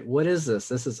playing. I was like, "What is this?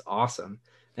 This is awesome!"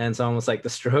 And so I was like, "The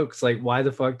Strokes, like, why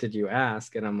the fuck did you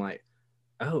ask?" And I'm like,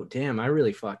 "Oh, damn, I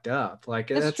really fucked up." Like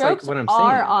The that's like Strokes what I'm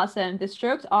are saying. awesome. The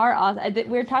Strokes are awesome.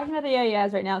 We're talking about the Yeah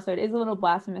right now, so it is a little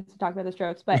blasphemous to talk about the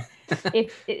Strokes. But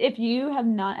if you have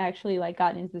not actually like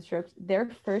gotten into the Strokes, their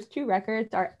first two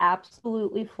records are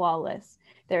absolutely flawless.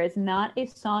 There is not a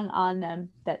song on them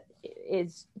that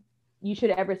is you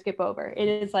should ever skip over. It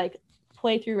is like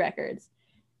playthrough records.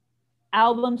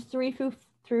 Albums through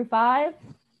five,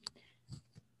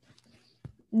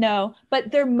 no,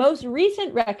 but their most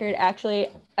recent record actually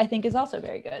I think is also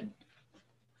very good.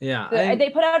 Yeah, They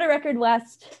put out a record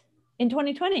in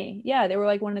 2020. Yeah, they were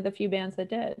like one of the few bands that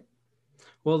did.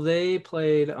 well, they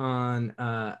played on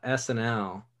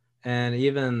SNL, and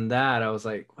even that, I was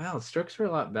like, wow, Strokes were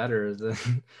a lot better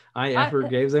than I ever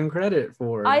gave them credit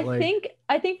for. I Like,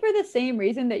 think for the same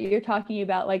reason that you're talking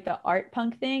about like the art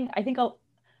punk thing, I think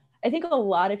a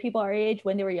lot of people our age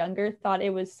when they were younger thought it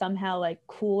was somehow like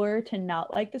cooler to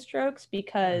not like the Strokes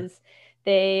because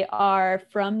they are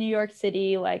from New York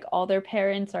City, like all their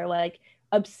parents are like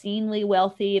obscenely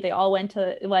wealthy. They all went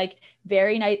to like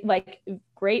very nice like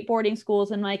great boarding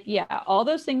schools and like yeah, all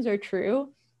those things are true,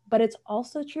 but it's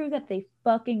also true that they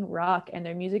fucking rock and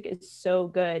their music is so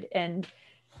good, and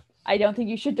I don't think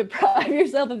you should deprive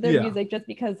yourself of their music just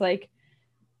because like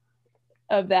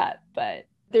of that. But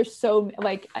there's so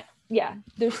like yeah,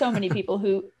 there's so many people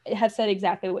who have said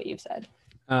exactly what you've said.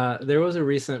 There was a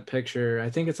recent picture. I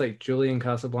think it's like Julian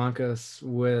Casablancas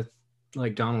with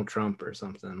like Donald Trump or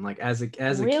something. Like as a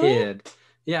Really? kid.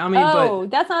 Yeah, I mean,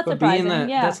 that's not but surprising. being that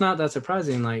Yeah. that's not that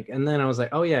surprising. Like, and then I was like,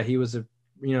 oh yeah, he was a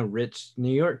rich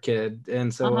New York kid,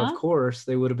 and so of course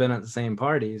they would have been at the same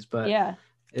parties. But yeah,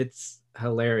 it's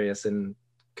hilarious in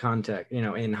context,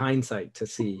 in hindsight to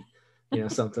see,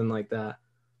 something like that.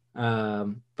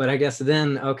 But I guess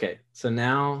then okay, so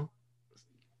now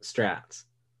Strats.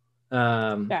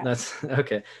 That's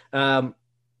okay.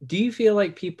 Do you feel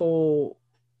like people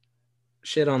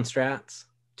shit on Strats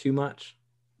too much?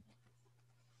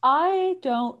 I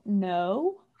don't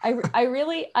know. I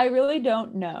really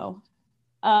don't know.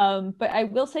 But I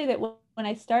will say that when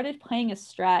I started playing a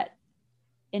Strat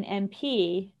in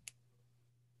MP,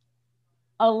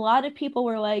 a lot of people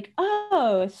were like,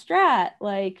 "Oh, a Strat,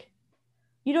 like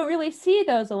you don't really see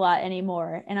those a lot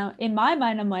anymore." And in my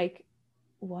mind, I'm like,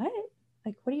 "What?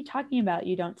 Like, what are you talking about?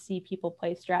 You don't see people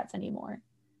play Strats anymore."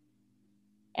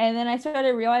 And then I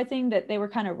started realizing that they were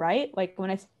kind of right. Like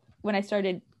when I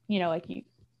started, like you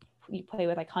play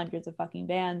with like hundreds of fucking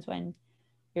bands when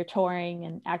you're touring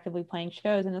and actively playing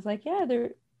shows, and it's like, yeah,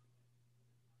 they're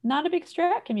not a big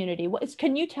Strat community.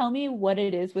 Can you tell me what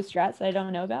it is with Strats that I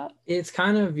don't know about? It's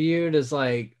kind of viewed as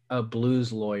like a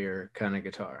blues lawyer kind of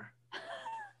guitar.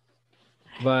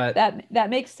 But that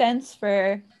makes sense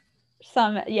for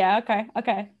some. Yeah,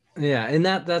 okay. Yeah, and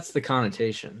that's the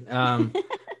connotation.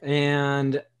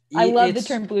 And I love the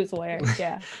term blues lawyer.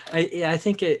 Yeah. I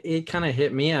think it kind of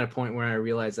hit me at a point where I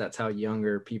realized that's how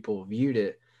younger people viewed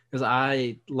it, because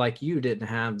I, like you, didn't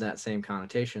have that same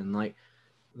connotation. Like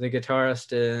the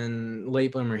guitarist in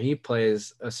Late Bloomer, he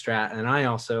plays a Strat, and I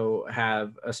also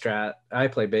have a Strat. I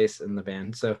play bass in the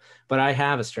band, but I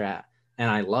have a Strat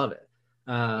and I love it.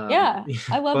 Yeah,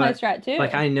 I love my Strat too.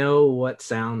 Like I know what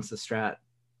sounds the Strat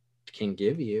can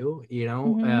give you,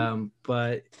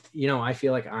 but I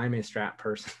feel like I'm a Strat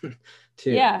person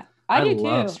too. Yeah, I do too.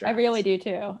 Strats. I really do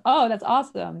too. Oh, that's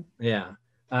awesome. Yeah.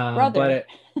 Brother.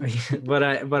 But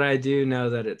I do know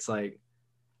that it's like,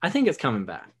 I think it's coming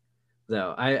back.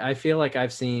 though. I feel like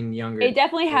I've seen younger It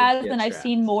definitely kids has, get and I've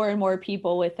seen Strats. more and more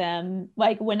people with them.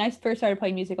 Like when I first started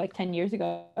playing music like 10 years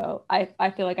ago, I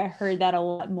feel like I heard that a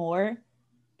lot more.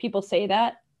 People say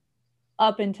that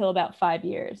up until about 5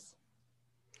 years.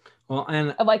 Well,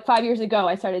 and Of like 5 years ago,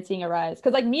 I started seeing a rise.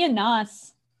 Because like me and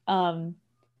Nas, um,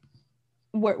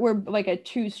 we're like a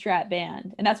two strat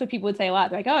band. And that's what people would say a lot.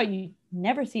 They're like, oh, you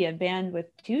never see a band with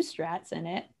two strats in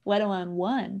it, let alone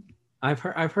one. I've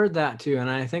heard that too, and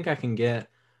I think I can get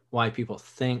why people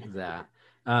think that.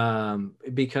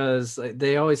 Because like,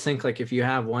 they always think like if you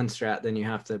have one Strat, then you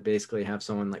have to basically have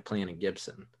someone like playing a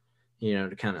Gibson,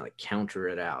 to kind of like counter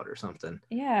it out or something.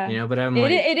 Yeah. But I'm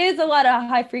like, It is a lot of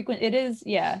high frequent. It is,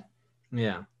 yeah.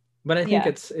 yeah. But I think Yeah.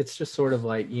 it's just sort of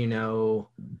like, how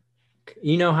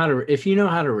to, if you know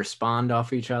how to respond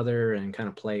off each other and kind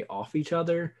of play off each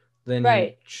other, then you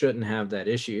Right. shouldn't have that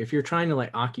issue. If you're trying to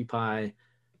like occupy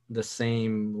the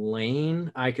same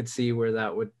lane, I could see where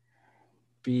that would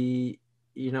be,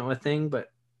 a thing.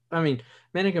 But I mean,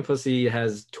 Mannequin Pussy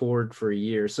has toured for a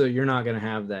year, so you're not going to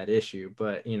have that issue.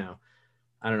 But,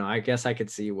 I don't know. I guess I could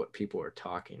see what people are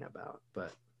talking about,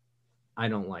 but I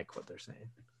don't like what they're saying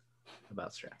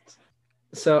about Strats.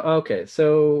 So, okay.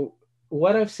 So,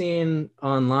 what I've seen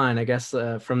online, I guess,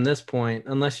 from this point,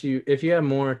 if you have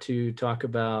more to talk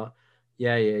about,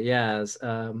 yes,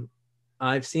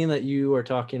 I've seen that you are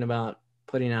talking about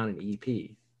putting out an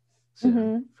EP soon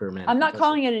Mm-hmm. for I'm Mannequin not Pussy.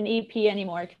 calling it an EP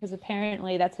anymore because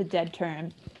apparently that's a dead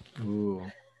term. Ooh.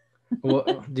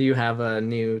 Well, do you have a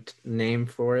new name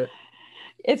for it?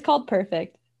 It's called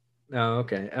Perfect. Oh,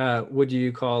 okay. Would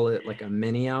you call it like a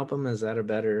mini album? Is that a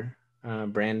better I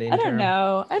branding don't term?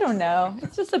 know. I don't know.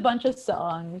 It's just a bunch of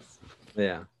songs.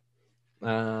 Yeah.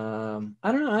 I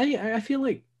don't know. I feel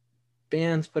like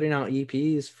bands putting out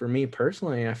EPs, for me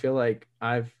personally, I feel like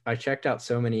I checked out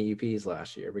so many EPs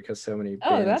last year because so many Oh,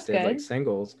 bands that's did like good.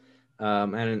 singles.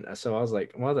 And so I was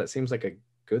like, well, that seems like a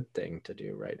good thing to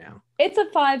do right now. It's a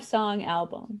 5 song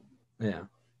album Yeah,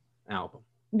 album.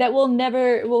 that will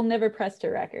never press to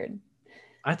record.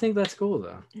 I think that's cool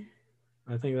though.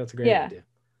 I think that's a great Yeah. idea.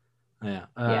 Yeah.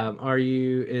 Yeah.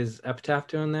 Is Epitaph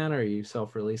doing that? Or are you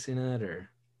self-releasing it or?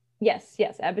 Yes,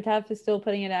 yes. Epitaph is still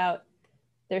putting it out.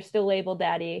 They're still label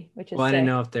daddy, which is Well, I didn't sick.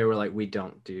 know if they were like, we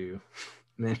don't do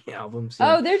many albums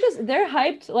Oh, yet. they're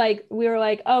hyped. Like we were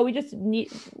like, oh,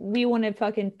 we want to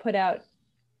fucking put out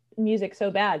music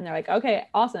so bad. And they're like, okay,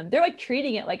 awesome. They're like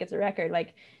treating it like it's a record.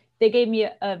 Like they gave me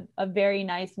a very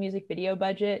nice music video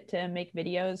budget to make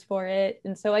videos for it.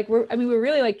 And so like we're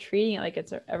really like treating it like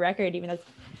it's a record, even though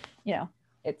you know,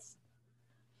 it's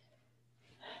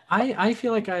I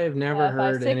feel like I have never five,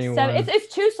 heard six, seven. anyone. It's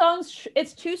 2 songs.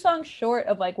 It's 2 songs short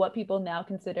of like what people now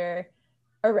consider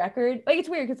a record. Like it's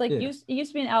weird because like Yeah. it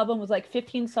used to be an album was like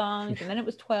 15 songs and then it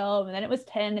was 12 and then it was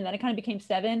 10 and then it kind of became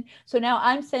 7. So now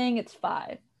I'm saying it's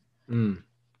 5.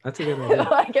 That's a good idea.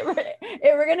 Like if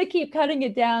we're gonna keep cutting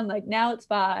it down, like now it's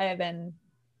 5 and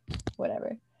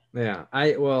whatever. Yeah.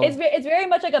 It's very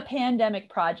much like a pandemic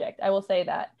project. I will say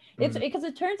that it's because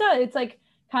it turns out it's like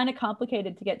kind of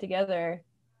complicated to get together,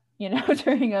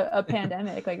 during a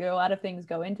pandemic. Like there are a lot of things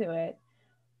go into it,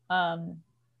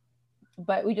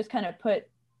 but we just kind of put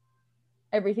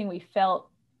everything we felt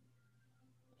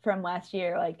from last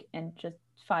year, like, and just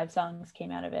 5 songs came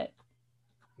out of it.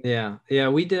 Yeah. Yeah.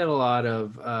 We did a lot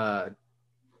of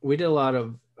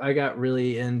I got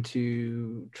really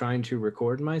into trying to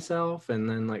record myself and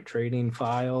then like trading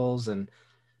files and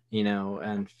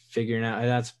and figuring out.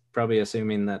 That's probably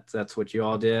assuming that that's what you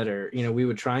all did, or we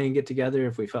would try and get together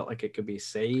if we felt like it could be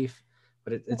safe,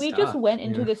 but it's We just tough. went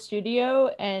into the studio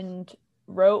and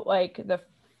wrote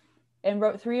we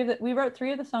wrote 3 of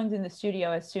the songs in the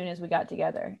studio as soon as we got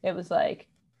together. It was like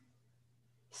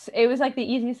the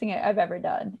easiest thing I've ever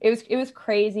done. It was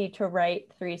crazy to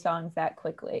write 3 songs that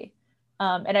quickly.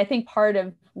 And I think part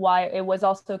of why it was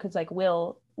also because like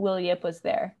Will Yip was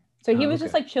there. So he was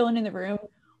just like chilling in the room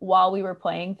while we were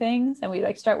playing things, and we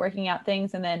like start working out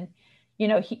things. And then,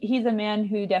 he's a man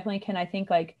who definitely can, I think,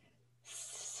 like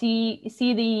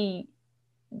see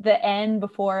the end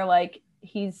before like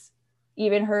he's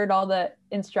even heard all the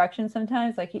instructions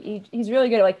sometimes. Like he's really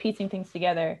good at like piecing things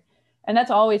together. And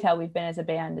that's always how we've been as a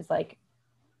band, is like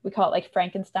we call it like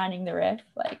Frankensteining the riff.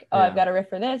 Like, oh, yeah. I've got a riff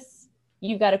for this,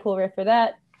 you've got a cool riff for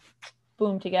that,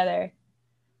 boom, together.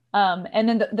 And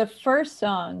then the first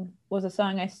song was a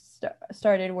song I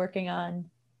started working on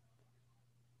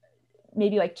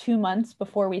maybe like 2 months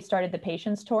before we started the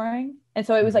Patience touring. And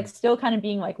so it was like still kind of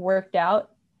being like worked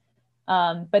out.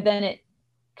 But then it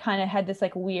kind of had this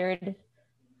like weird,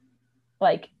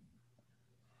 like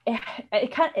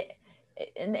it kind of,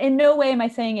 in no way am I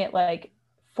saying it like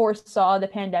foresaw the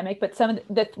pandemic, but some of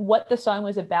what the song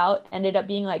was about ended up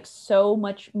being like so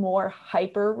much more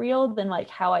hyper real than like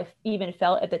how I even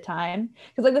felt at the time.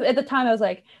 Because like at the time I was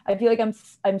like, I feel like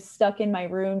I'm stuck in my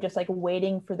room just like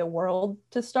waiting for the world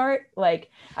to start.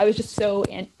 Like I was just so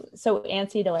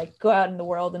antsy to like go out in the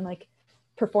world and like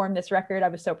perform this record I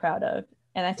was so proud of.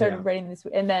 And I started writing this,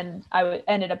 and then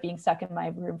ended up being stuck in my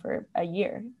room for a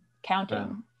year,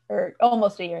 counting, or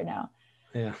almost a year now.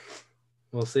 Yeah.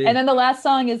 We'll see. And then the last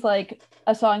song is like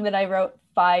a song that I wrote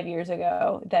 5 years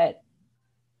ago that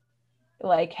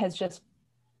like has just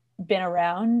been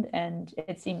around, and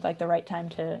it seemed like the right time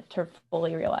to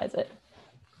fully realize it.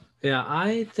 Yeah,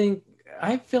 I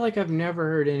feel like I've never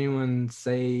heard anyone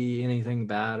say anything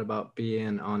bad about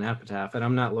being on Epitaph, and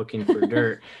I'm not looking for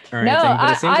dirt or anything,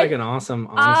 but it seems like an awesome.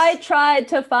 I tried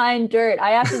to find dirt.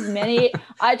 I asked as many.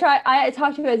 I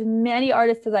talked to as many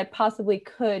artists as I possibly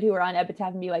could who were on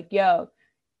Epitaph and be like, "Yo,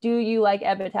 do you like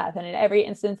Epitaph?" And in every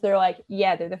instance, they're like,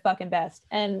 "Yeah, they're the fucking best."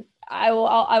 And I will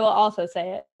also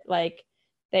say it, like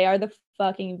they are the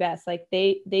fucking best. Like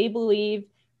they believe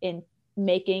in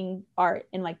making art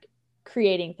and like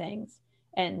creating things,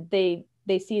 and they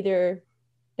see the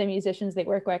musicians they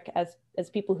work with as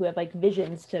people who have like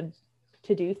visions to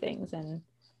do things, and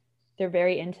they're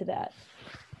very into that.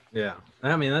 Yeah,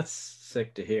 I mean that's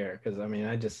sick to hear, because I mean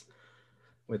I just,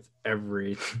 with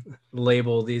every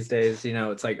label these days, you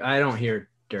know, it's like I don't hear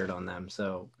dirt on them,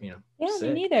 so you know. Yeah,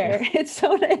 sick. Me neither. It's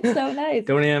so nice.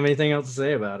 Don't even have anything else to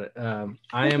say about it.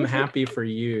 I am happy for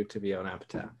you to be on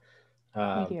Epitaph.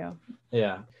 Thank you.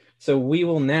 Yeah. So we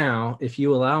will now, if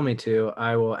you allow me to,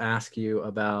 I will ask you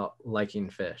about liking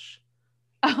Phish.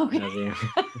 Okay.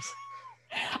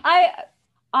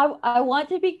 I want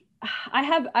to be. I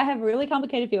have really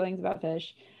complicated feelings about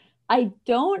Phish. I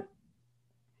don't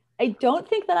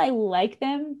think that I like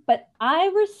them, but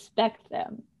I respect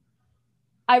them.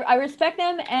 I respect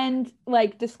them, and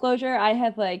like disclosure, I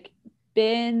have like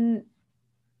been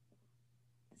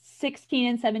 16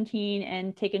 and 17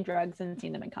 and taken drugs and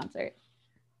seen them in concert.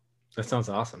 That sounds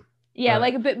awesome. Yeah,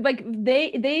 but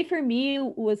they for me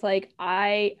was like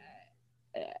I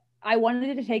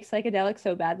wanted to take psychedelics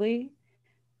so badly,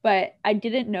 but I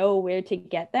didn't know where to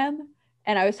get them.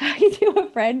 And I was talking to a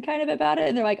friend kind of about it,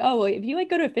 and they're like, "Oh, well, if you like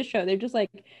go to a Phish show, they're just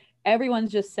like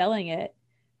everyone's just selling it."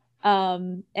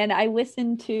 And I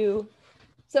listened to,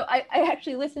 so I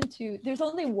actually listened to. There's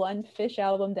only one Phish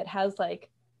album that has like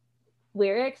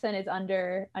lyrics and it's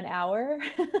under an hour.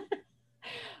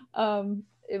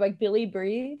 Like Billy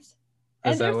Breathes.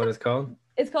 Is that what it's called?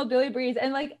 It's called Billy Breathes,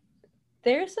 and like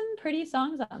there's some pretty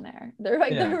songs on there. They're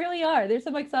like there really are. There's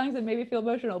some like songs that made me feel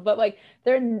emotional, but like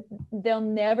they'll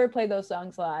never play those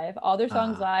songs live. All their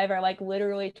songs live are like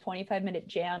literally 25-minute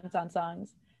jams on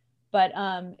songs. But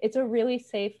it's a really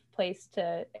safe place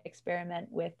to experiment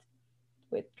with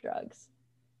drugs.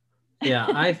 Yeah,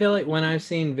 I feel like when I've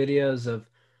seen videos of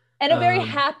and a very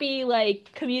happy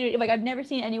like community, like I've never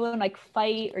seen anyone like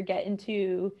fight or get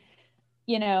into,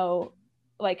 you know,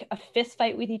 like a fist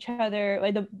fight with each other.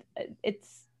 Like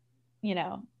it's, you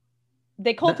know,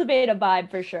 they cultivate a vibe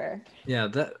for sure. Yeah,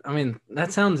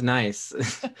 that sounds nice.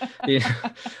 Yeah,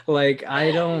 like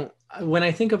when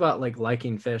I think about like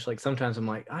liking Phish, like sometimes I'm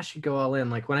like I should go all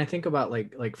in. Like when I think about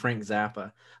like Frank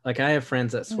Zappa, like I have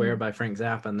friends that swear by Frank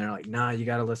Zappa, and they're like, nah, you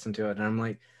got to listen to it, and I'm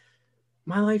like,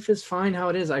 my life is fine how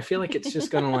it is. I feel like it's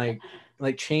just gonna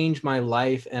like change my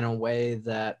life in a way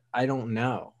that I don't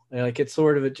know. Like it's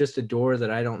sort of just a door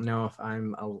that I don't know if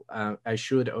I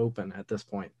should open at this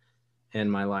point in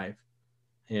my life.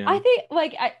 Yeah. I think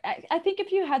like I think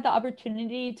if you had the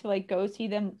opportunity to like go see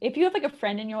them, if you have like a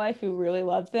friend in your life who really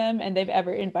loves them and they've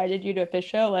ever invited you to a Phish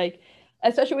show, like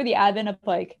especially with the advent of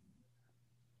like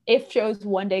if shows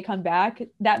one day come back,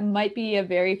 that might be a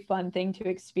very fun thing to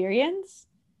experience.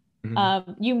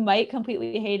 Mm-hmm. You might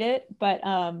completely hate it, but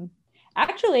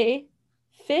actually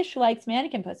Phish likes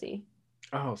Mannequin Pussy.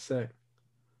 Oh, sick.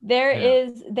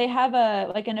 They have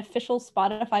an official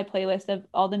Spotify playlist of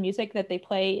all the music that they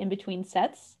play in between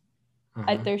sets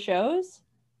at their shows,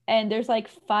 and there's like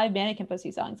 5 Mannequin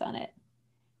Pussy songs on it.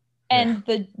 And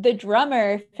the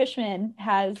drummer Fishman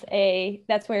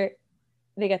that's where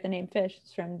they get the name Phish.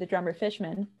 It's from the drummer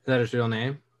Fishman. Is that his real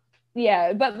name?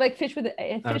 Yeah, but like Fishman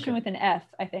with an F,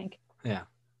 I think. Yeah.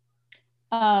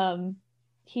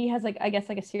 He has like, I guess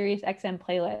like a Sirius XM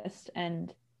playlist,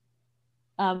 and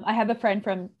I have a friend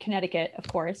from Connecticut, of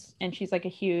course, and she's like a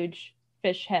huge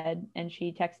Phish head, and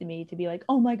she texted me to be like,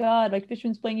 "Oh my God, like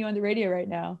Fishman's playing you on the radio right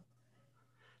now."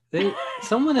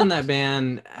 Someone in that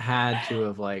band had to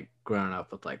have like grown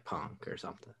up with like punk or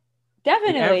something.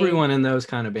 Definitely. Like everyone in those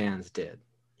kind of bands did.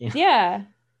 You know? Yeah.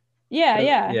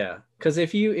 Yeah. Yeah, because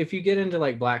if you get into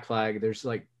like Black Flag, there's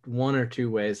like one or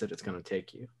two ways that it's gonna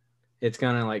take you. It's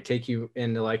gonna like take you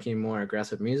into liking more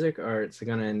aggressive music, or it's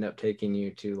gonna end up taking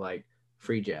you to like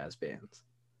free jazz bands,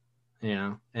 you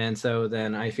know. And so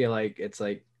then I feel like it's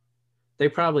like they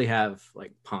probably have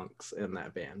like punks in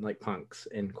that band, like punks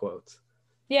in quotes,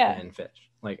 Yeah. and Fish,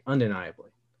 like undeniably.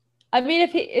 I mean,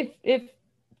 if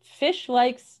Fish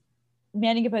likes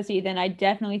Manning and Pussy, then I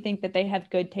definitely think that they have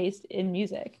good taste in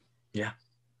music. Yeah.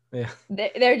 Yeah.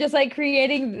 They're just like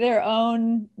creating their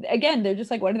own. Again, they're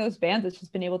just like one of those bands that's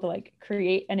just been able to like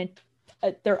create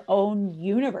their own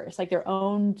universe, like their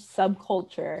own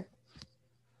subculture.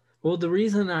 Well, the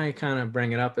reason I kind of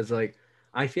bring it up is like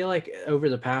I feel like over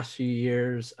the past few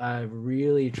years, I've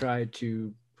really tried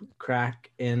to crack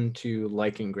into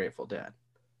liking Grateful Dead.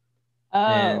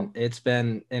 And Oh, it's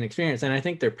been an experience. And I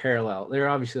think they're parallel. They're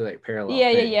obviously like parallel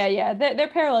yeah. things. They're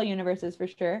parallel universes for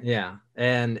sure. Yeah.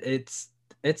 And it's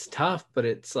tough, but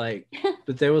it's like,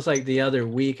 but there was like the other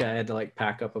week I had to like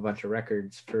pack up a bunch of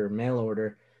records for mail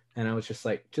order. And I was just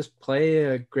like, just play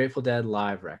a Grateful Dead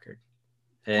live record.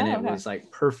 And Oh, it okay. was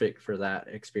like perfect for that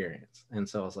experience. And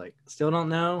so I was like, still don't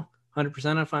know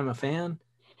 100% if I'm a fan,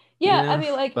 Yeah, I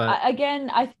mean, like but again,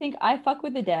 I think I fuck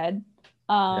with the Dead.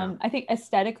 yeah. I think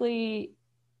aesthetically,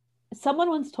 someone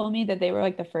once told me that they were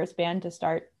like the first band to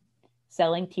start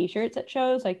selling T-shirts at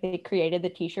shows. Like they created the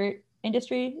T-shirt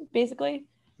industry, basically.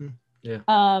 Yeah.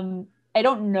 I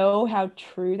don't know how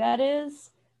true that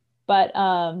is, but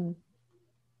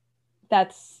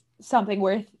that's something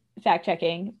worth fact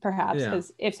checking, perhaps, Yeah.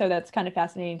 because if so, that's kind of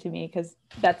fascinating to me because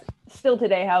that's still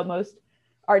today how most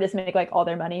artists make like all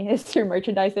their money is through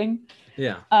merchandising.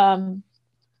 Yeah.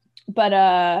 But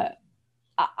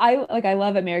I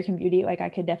love American Beauty. Like I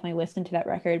could definitely listen to that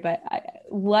record, but I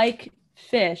like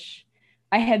Fish.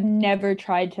 I have never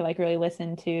tried to like really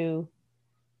listen to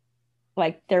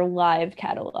like their live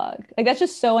catalog. Like that's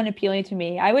just so unappealing to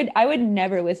me. I would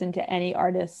never listen to any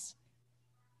artist's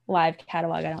live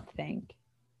catalog, I don't think.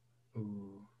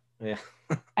 Ooh. Yeah.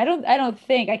 I don't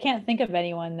think I can't think of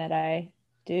anyone that I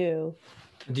do.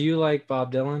 Do you like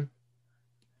Bob Dylan?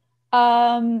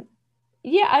 Um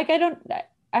yeah, like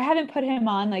I haven't put him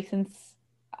on like since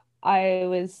I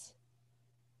was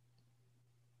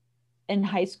in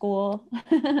high school.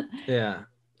 Yeah.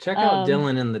 Check out um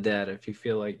Dylan and the Dead if you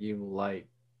feel like you like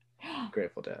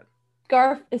Grateful Dead.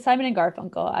 Simon and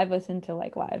Garfunkel. I've listened to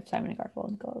like live Simon and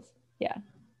Garfunkel's. Yeah.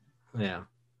 Yeah.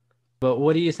 But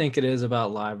what do you think it is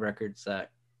about live records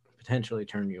that potentially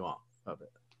turn you off of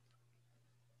it?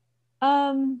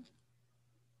 Um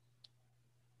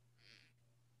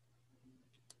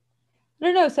I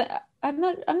don't know. So I'm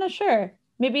not sure.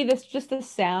 Maybe this just the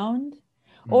sound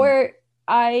Mm. or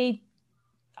I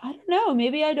I don't know.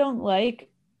 Maybe I don't like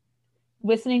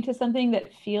listening to something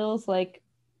that feels like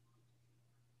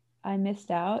I missed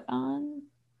out on.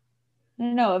 I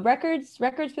don't know. Records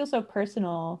feel so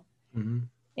personal Mm-hmm.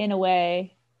 in a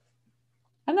way.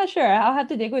 I'm not sure. I'll have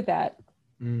to dig with that.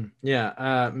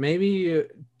 Yeah.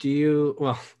 Do you,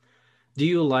 well, do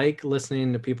you like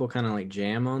listening to people kind of like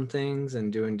jam on things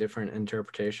and doing different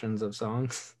interpretations of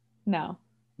songs? No.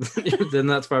 Then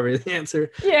that's probably the answer.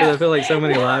 Because Yeah. I feel like so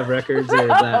many live records are No,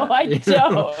 that, I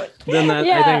don't. then I think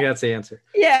Yeah. that's the answer.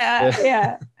 Yeah. Yeah.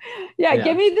 Yeah. Yeah. Give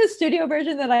Yeah. me the studio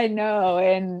version that I know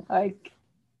and like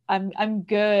I'm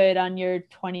good on your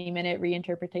 20-minute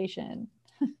reinterpretation.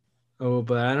 Oh,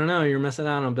 but I don't know. You're missing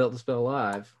out on Built to Spill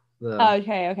Live. Oh,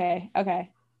 okay.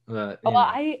 But Oh, well,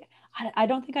 I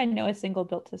don't think I know a single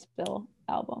Built to Spill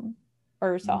album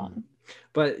or song.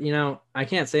 But I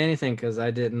can't say anything because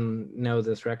I didn't know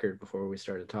this record before we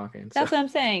started talking. So That's what I'm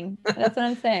saying. That's what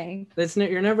I'm saying.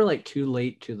 you're never like too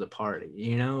late to the party.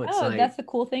 It's Oh, like, that's the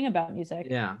cool thing about music.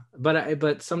 yeah.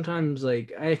 But sometimes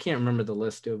like I can't remember the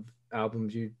list of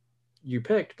albums you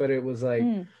picked, but it was like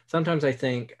sometimes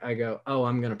I go, oh,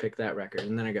 I'm gonna pick that record,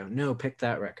 and then I go, no, pick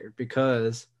that record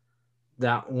because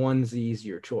that one's the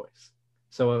easier choice.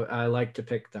 So I like to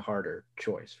pick the harder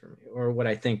choice for me, or what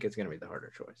I think is gonna be the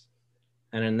harder choice.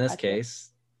 And in this Gotcha. case,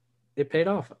 it paid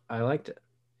off. I liked it.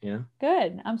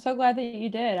 Good. I'm so glad that you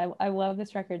did. I love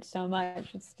this record so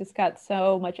much. It's just got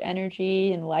so much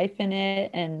energy and life in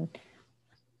it. And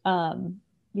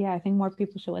yeah, I think more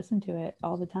people should listen to it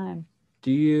all the time.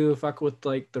 Do you fuck with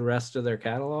like the rest of their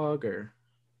catalog or?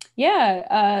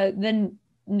 Yeah. The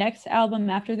next album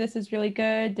after this is really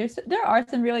good. There are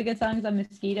some really good songs on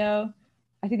Mosquito.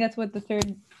 I think that's what the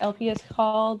third LP is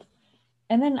called.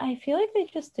 And then I feel like they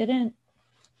just didn't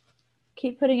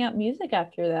keep putting out music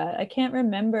after that. I can't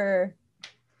remember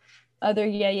other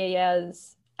Yeah Yeah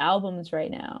Yeah's albums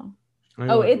right now.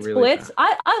 Oh, It Splits.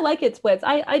 I like It Splits.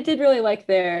 I did really like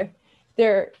their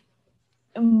they're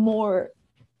more,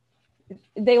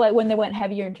 they like when they went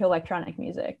heavier into electronic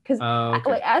music. Because Oh,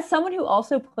 okay. like as someone who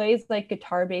also plays like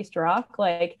guitar based rock,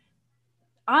 like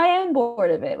I am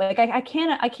bored of it. Like I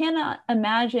cannot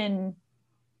imagine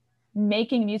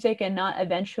making music and not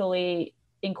eventually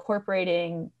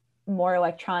incorporating more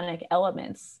electronic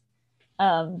elements.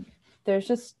 um, there's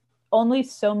just only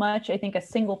so much I think a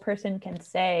single person can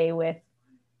say with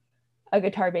a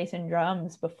guitar, bass, and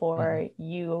drums Mhm. before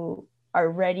you are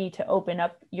ready to open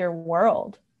up your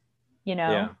world. You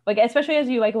know, Yeah. like especially as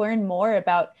you like learn more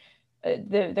about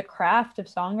the craft of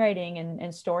songwriting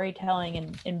and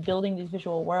storytelling and building these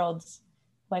visual worlds.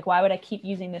 Like, why would I keep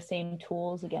using the same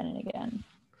tools again and again?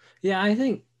 Yeah,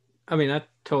 I mean, I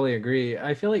totally agree.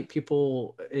 I feel like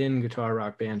people in guitar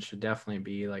rock bands should definitely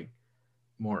be like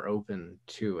more open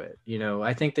to it.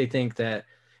 I think they think that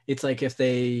it's like if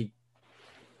they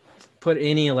put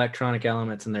any electronic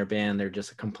elements in their band, they're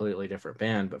just a completely different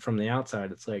band. But from the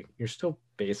outside, it's like you're still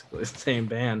basically the same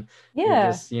band. You're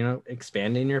Yeah, just,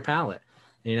 expanding your palette.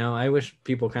 I wish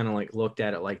people kind of like looked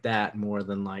at it like that more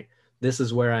than like this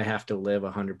is where I have to live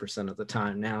 100% of the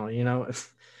time now.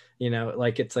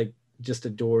 Like it's like just a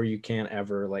door you can't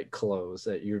ever like close.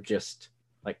 That you're just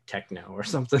like techno or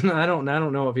something. I don't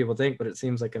know what people think, but it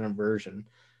seems like an aversion,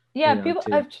 yeah.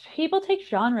 to People take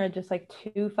genre just like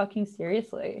too fucking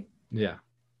seriously. yeah.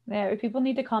 Yeah, people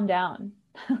need to calm down.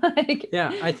 Like,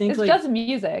 Yeah, I think it's like just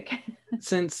music.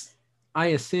 since I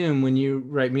assume when you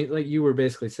write me, like you were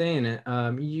basically saying it,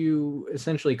 you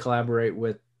essentially collaborate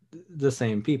with the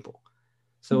same people.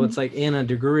 So it's Mhm. like in a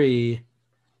degree,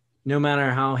 no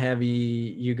matter how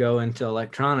heavy you go into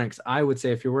electronics, I would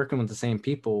say if you're working with the same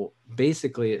people,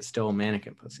 basically it's still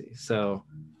mannequin pussy. So,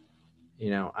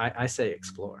 I say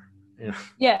explore. You know,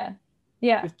 Yeah,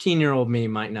 yeah, 15-year-old me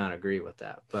might not agree with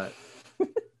that, but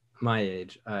my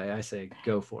age, I say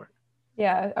go for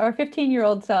yeah. Our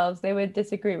 15-year-old selves, they would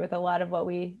disagree with a lot of what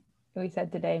we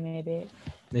said today, maybe.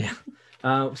 it.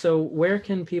 Yeah. So where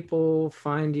can people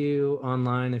find you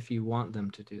online if you want them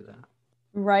to do that?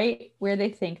 Right where they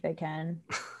think they can.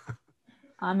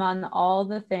 I'm on all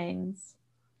the things.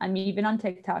 I'm even on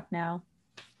TikTok now.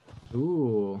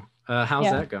 Ooh, how's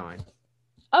Yeah. that going?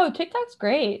 Oh, TikTok's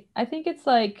great. I think it's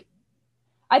like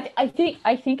I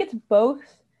think it's both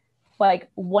like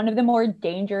one of the more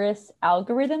dangerous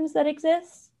algorithms that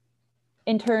exists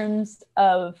in terms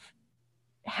of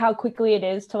how quickly it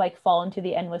is to like fall into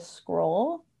the endless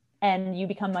scroll and you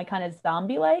become like kind of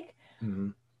zombie like.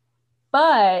 Mhm.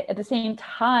 But at the same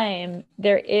time,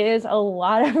 there is a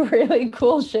lot of really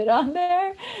cool shit on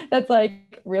there that's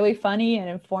like really funny and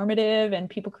informative, and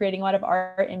people creating a lot of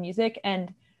art and music.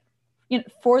 And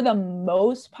for the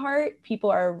most part, people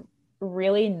are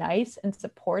really nice and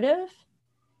supportive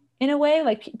in a way.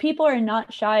 Like people are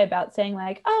not shy about saying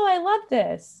like, "Oh, I love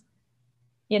this,"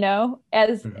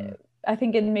 as Mhm. I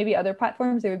think in maybe other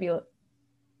platforms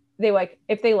they like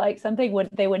if they like something would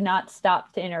they would not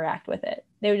stop to interact with it.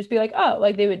 They would just be like, oh,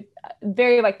 like they would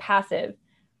very like passive.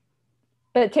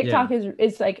 But Yeah, TikTok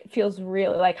is like feels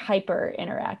really like hyper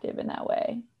interactive in that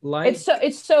way. like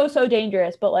It's so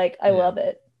dangerous, but like I yeah, love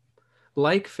it.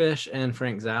 like Fish and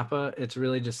Frank Zappa. It's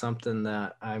really just something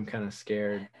that I'm kind of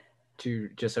scared to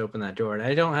just open that door. And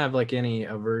I don't have like any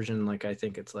aversion. Like I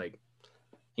think it's like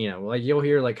like you'll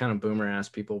hear like kind of boomer ass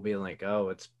people being like, "Oh,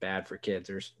 it's bad for kids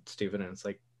or stupid," and it's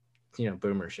like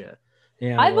boomer shit.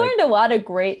 I've Like learned a lot of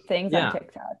great things on yeah,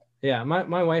 TikTok. yeah,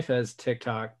 my wife has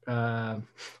TikTok. I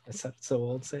sound so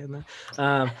old saying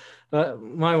that. But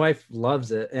my wife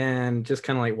loves it and just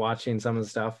kind of like watching some of the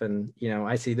stuff. And,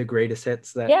 I see the greatest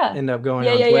hits that Yeah. end up going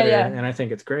Yeah, on yeah, yeah, Twitter. yeah. And I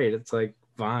think it's great. It's like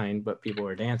Vine, but people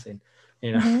are dancing,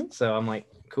 Hmm. So I'm like,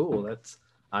 cool.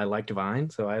 I liked Vine.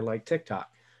 So I like TikTok,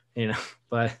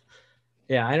 but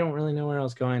yeah, I don't really know where I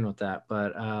was going with that.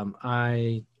 But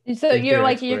I So dig their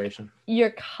exploration.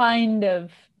 you're kind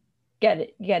of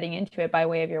getting into it by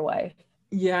way of your wife.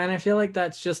 Yeah, and I feel like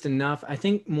that's just enough. I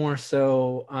think more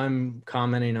so I'm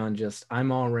commenting on just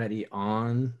I'm already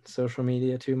on social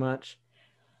media too much.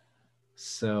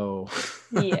 So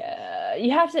Yeah,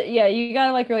 you have to. Yeah, you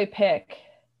gotta like really pick.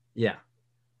 yeah.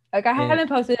 Like I And haven't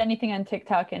posted anything on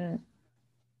TikTok in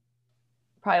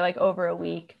probably like over a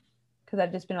week because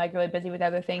I've just been like really busy with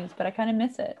other things, but I kind of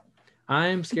miss it.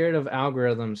 I'm scared of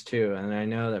algorithms too, and I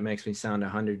know that makes me sound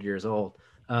 100 years old.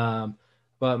 Um,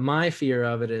 but my fear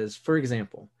of it is, for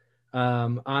example,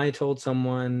 I told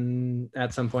someone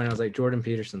at some point I was like, Jordan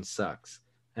Peterson sucks,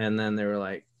 and then they were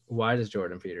like, why does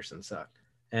Jordan Peterson suck?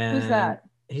 Who's And that?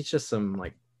 he's just some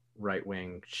like right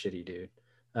wing shitty dude.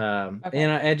 And Okay.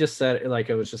 I just said like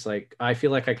it was just like I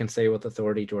feel like I can say with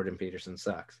authority Jordan Peterson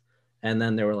sucks, and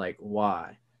then they were like,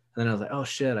 why? And then I was like, oh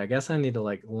shit, I guess I need to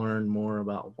like learn more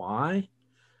about why.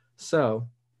 So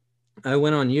I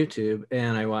went on YouTube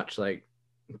and I watched like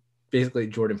basically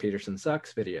Jordan Peterson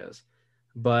sucks videos.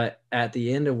 But at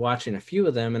the end of watching a few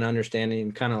of them and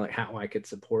understanding kind of like how I could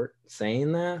support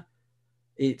saying that,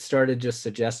 it started just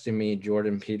suggesting me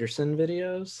Jordan Peterson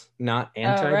videos, not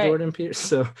anti-Jordan Peterson.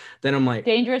 So then I'm like,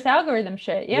 dangerous algorithm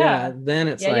shit. Yeah. Then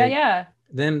it's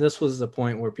then this was the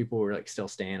point where people were like still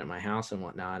staying at my house and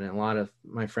whatnot. And a lot of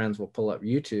my friends will pull up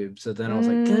YouTube. So then I was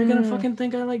like, they're going to fucking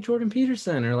think I like Jordan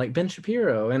Peterson or like Ben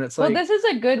Shapiro. And it's like, well, this is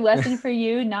a good lesson for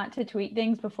you not to tweet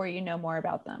things before you know more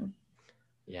about them.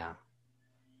 Yeah.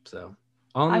 So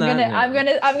I'm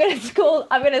gonna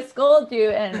scold you,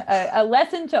 and a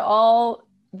lesson to all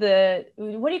the,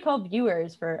 what do you call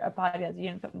viewers for a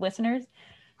podcast? Listeners,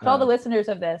 to all the listeners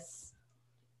of this,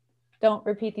 don't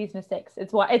repeat these mistakes.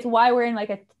 It's why we're in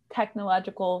like a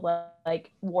technological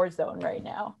like war zone right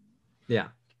now. Yeah,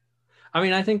 I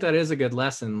mean, I think that is a good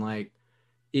lesson. Like,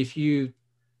 if you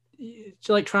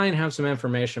like try and have some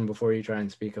information before you try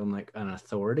and speak on like an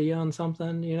authority on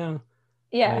something, Yeah.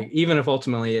 Like, even if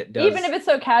ultimately it does. Even if it's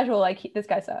so casual, like this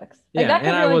guy sucks. Like, yeah,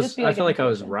 and really I feel like I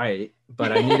was right,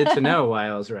 but I needed to know why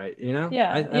I was right. Yeah.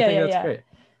 I think that's great.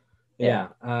 Yeah.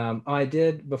 I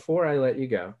did, before I let you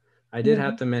go, I did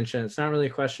have to mention, it's not really a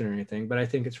question or anything, but I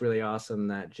think it's really awesome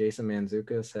that Jason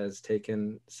Mantzoukas has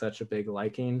taken such a big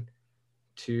liking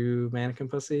to Mannequin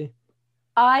Pussy.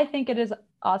 I think it is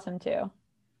awesome too.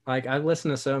 Like, I've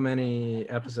listened to so many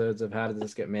episodes of How Did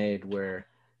This Get Made where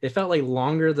it felt like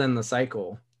longer than the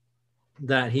cycle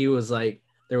that he was like,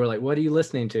 they were like, what are you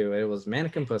listening to? It was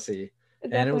Mannequin Pussy.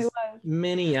 And it was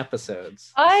many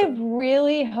episodes. I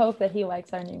really hope that he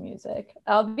likes our new music.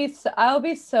 I'll be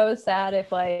so sad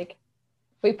if like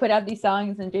we put out these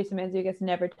songs and Jason Mantzoukas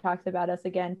never talks about us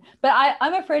again. But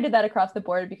I'm afraid of that across the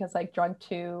board, because like Drunk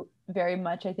 2 very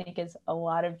much, I think, is a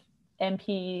lot of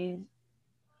MPs.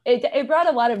 It brought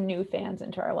a lot of new fans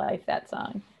into our life, that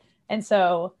song. And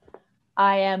so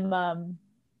I am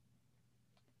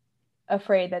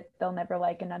afraid that they'll never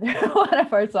like another one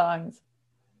of our songs.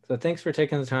 So thanks for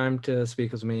taking the time to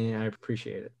speak with me. I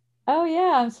appreciate it. Oh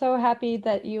yeah, I'm so happy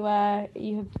that you have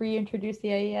reintroduced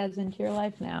the AES into your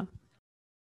life now.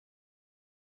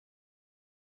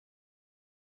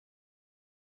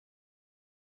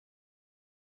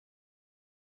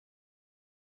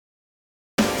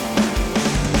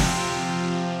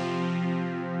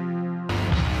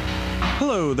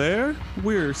 Hello there.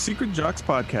 We're Secret Jocks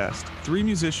Podcast, 3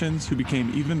 musicians who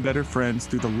became even better friends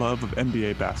through the love of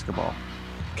NBA basketball.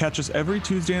 Catch us every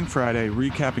Tuesday and Friday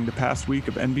recapping the past week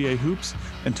of NBA hoops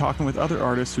and talking with other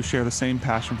artists who share the same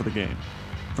passion for the game.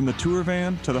 From the tour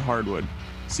van to the hardwood,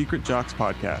 Secret Jocks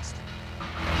Podcast.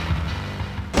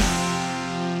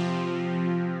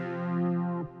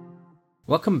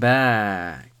 Welcome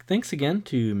back. Thanks again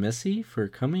to Missy for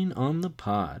coming on the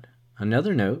pod.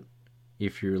 Another note,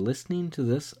 if you're listening to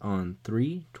this on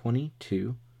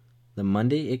 3/22, the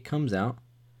Monday it comes out,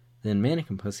 then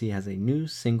Mannequin Pussy has a new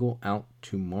single out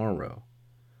tomorrow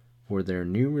for their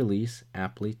new release,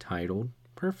 aptly titled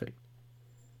Perfect.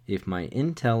 If my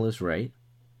intel is right,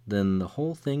 then the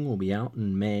whole thing will be out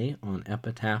in May on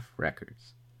Epitaph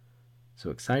Records. So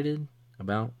excited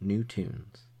about new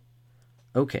tunes.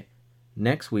 Okay,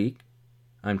 next week,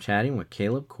 I'm chatting with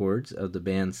Caleb Cords of the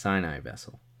band Sinai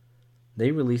Vessel.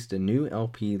 They released a new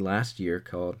LP last year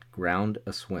called Ground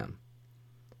a Swim.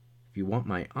 If you want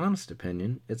my honest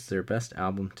opinion, it's their best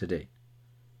album to date.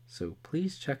 So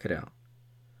please check it out.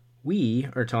 We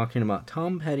are talking about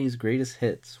Tom Petty's greatest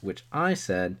hits, which I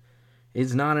said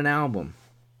is not an album.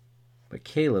 But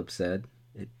Caleb said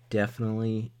it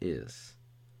definitely is.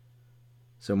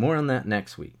 So more on that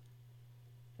next week.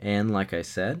 And like I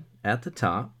said at the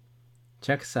top,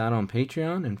 check us out on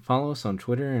Patreon and follow us on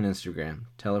Twitter and Instagram.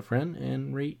 Tell a friend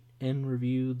and rate and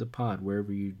review the pod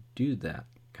wherever you do that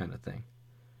kind of thing.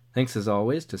 Thanks as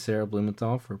always to Sarah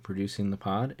Blumenthal for producing the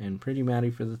pod and Pretty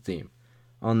Maddie for the theme.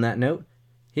 On that note,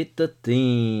 hit the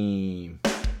theme.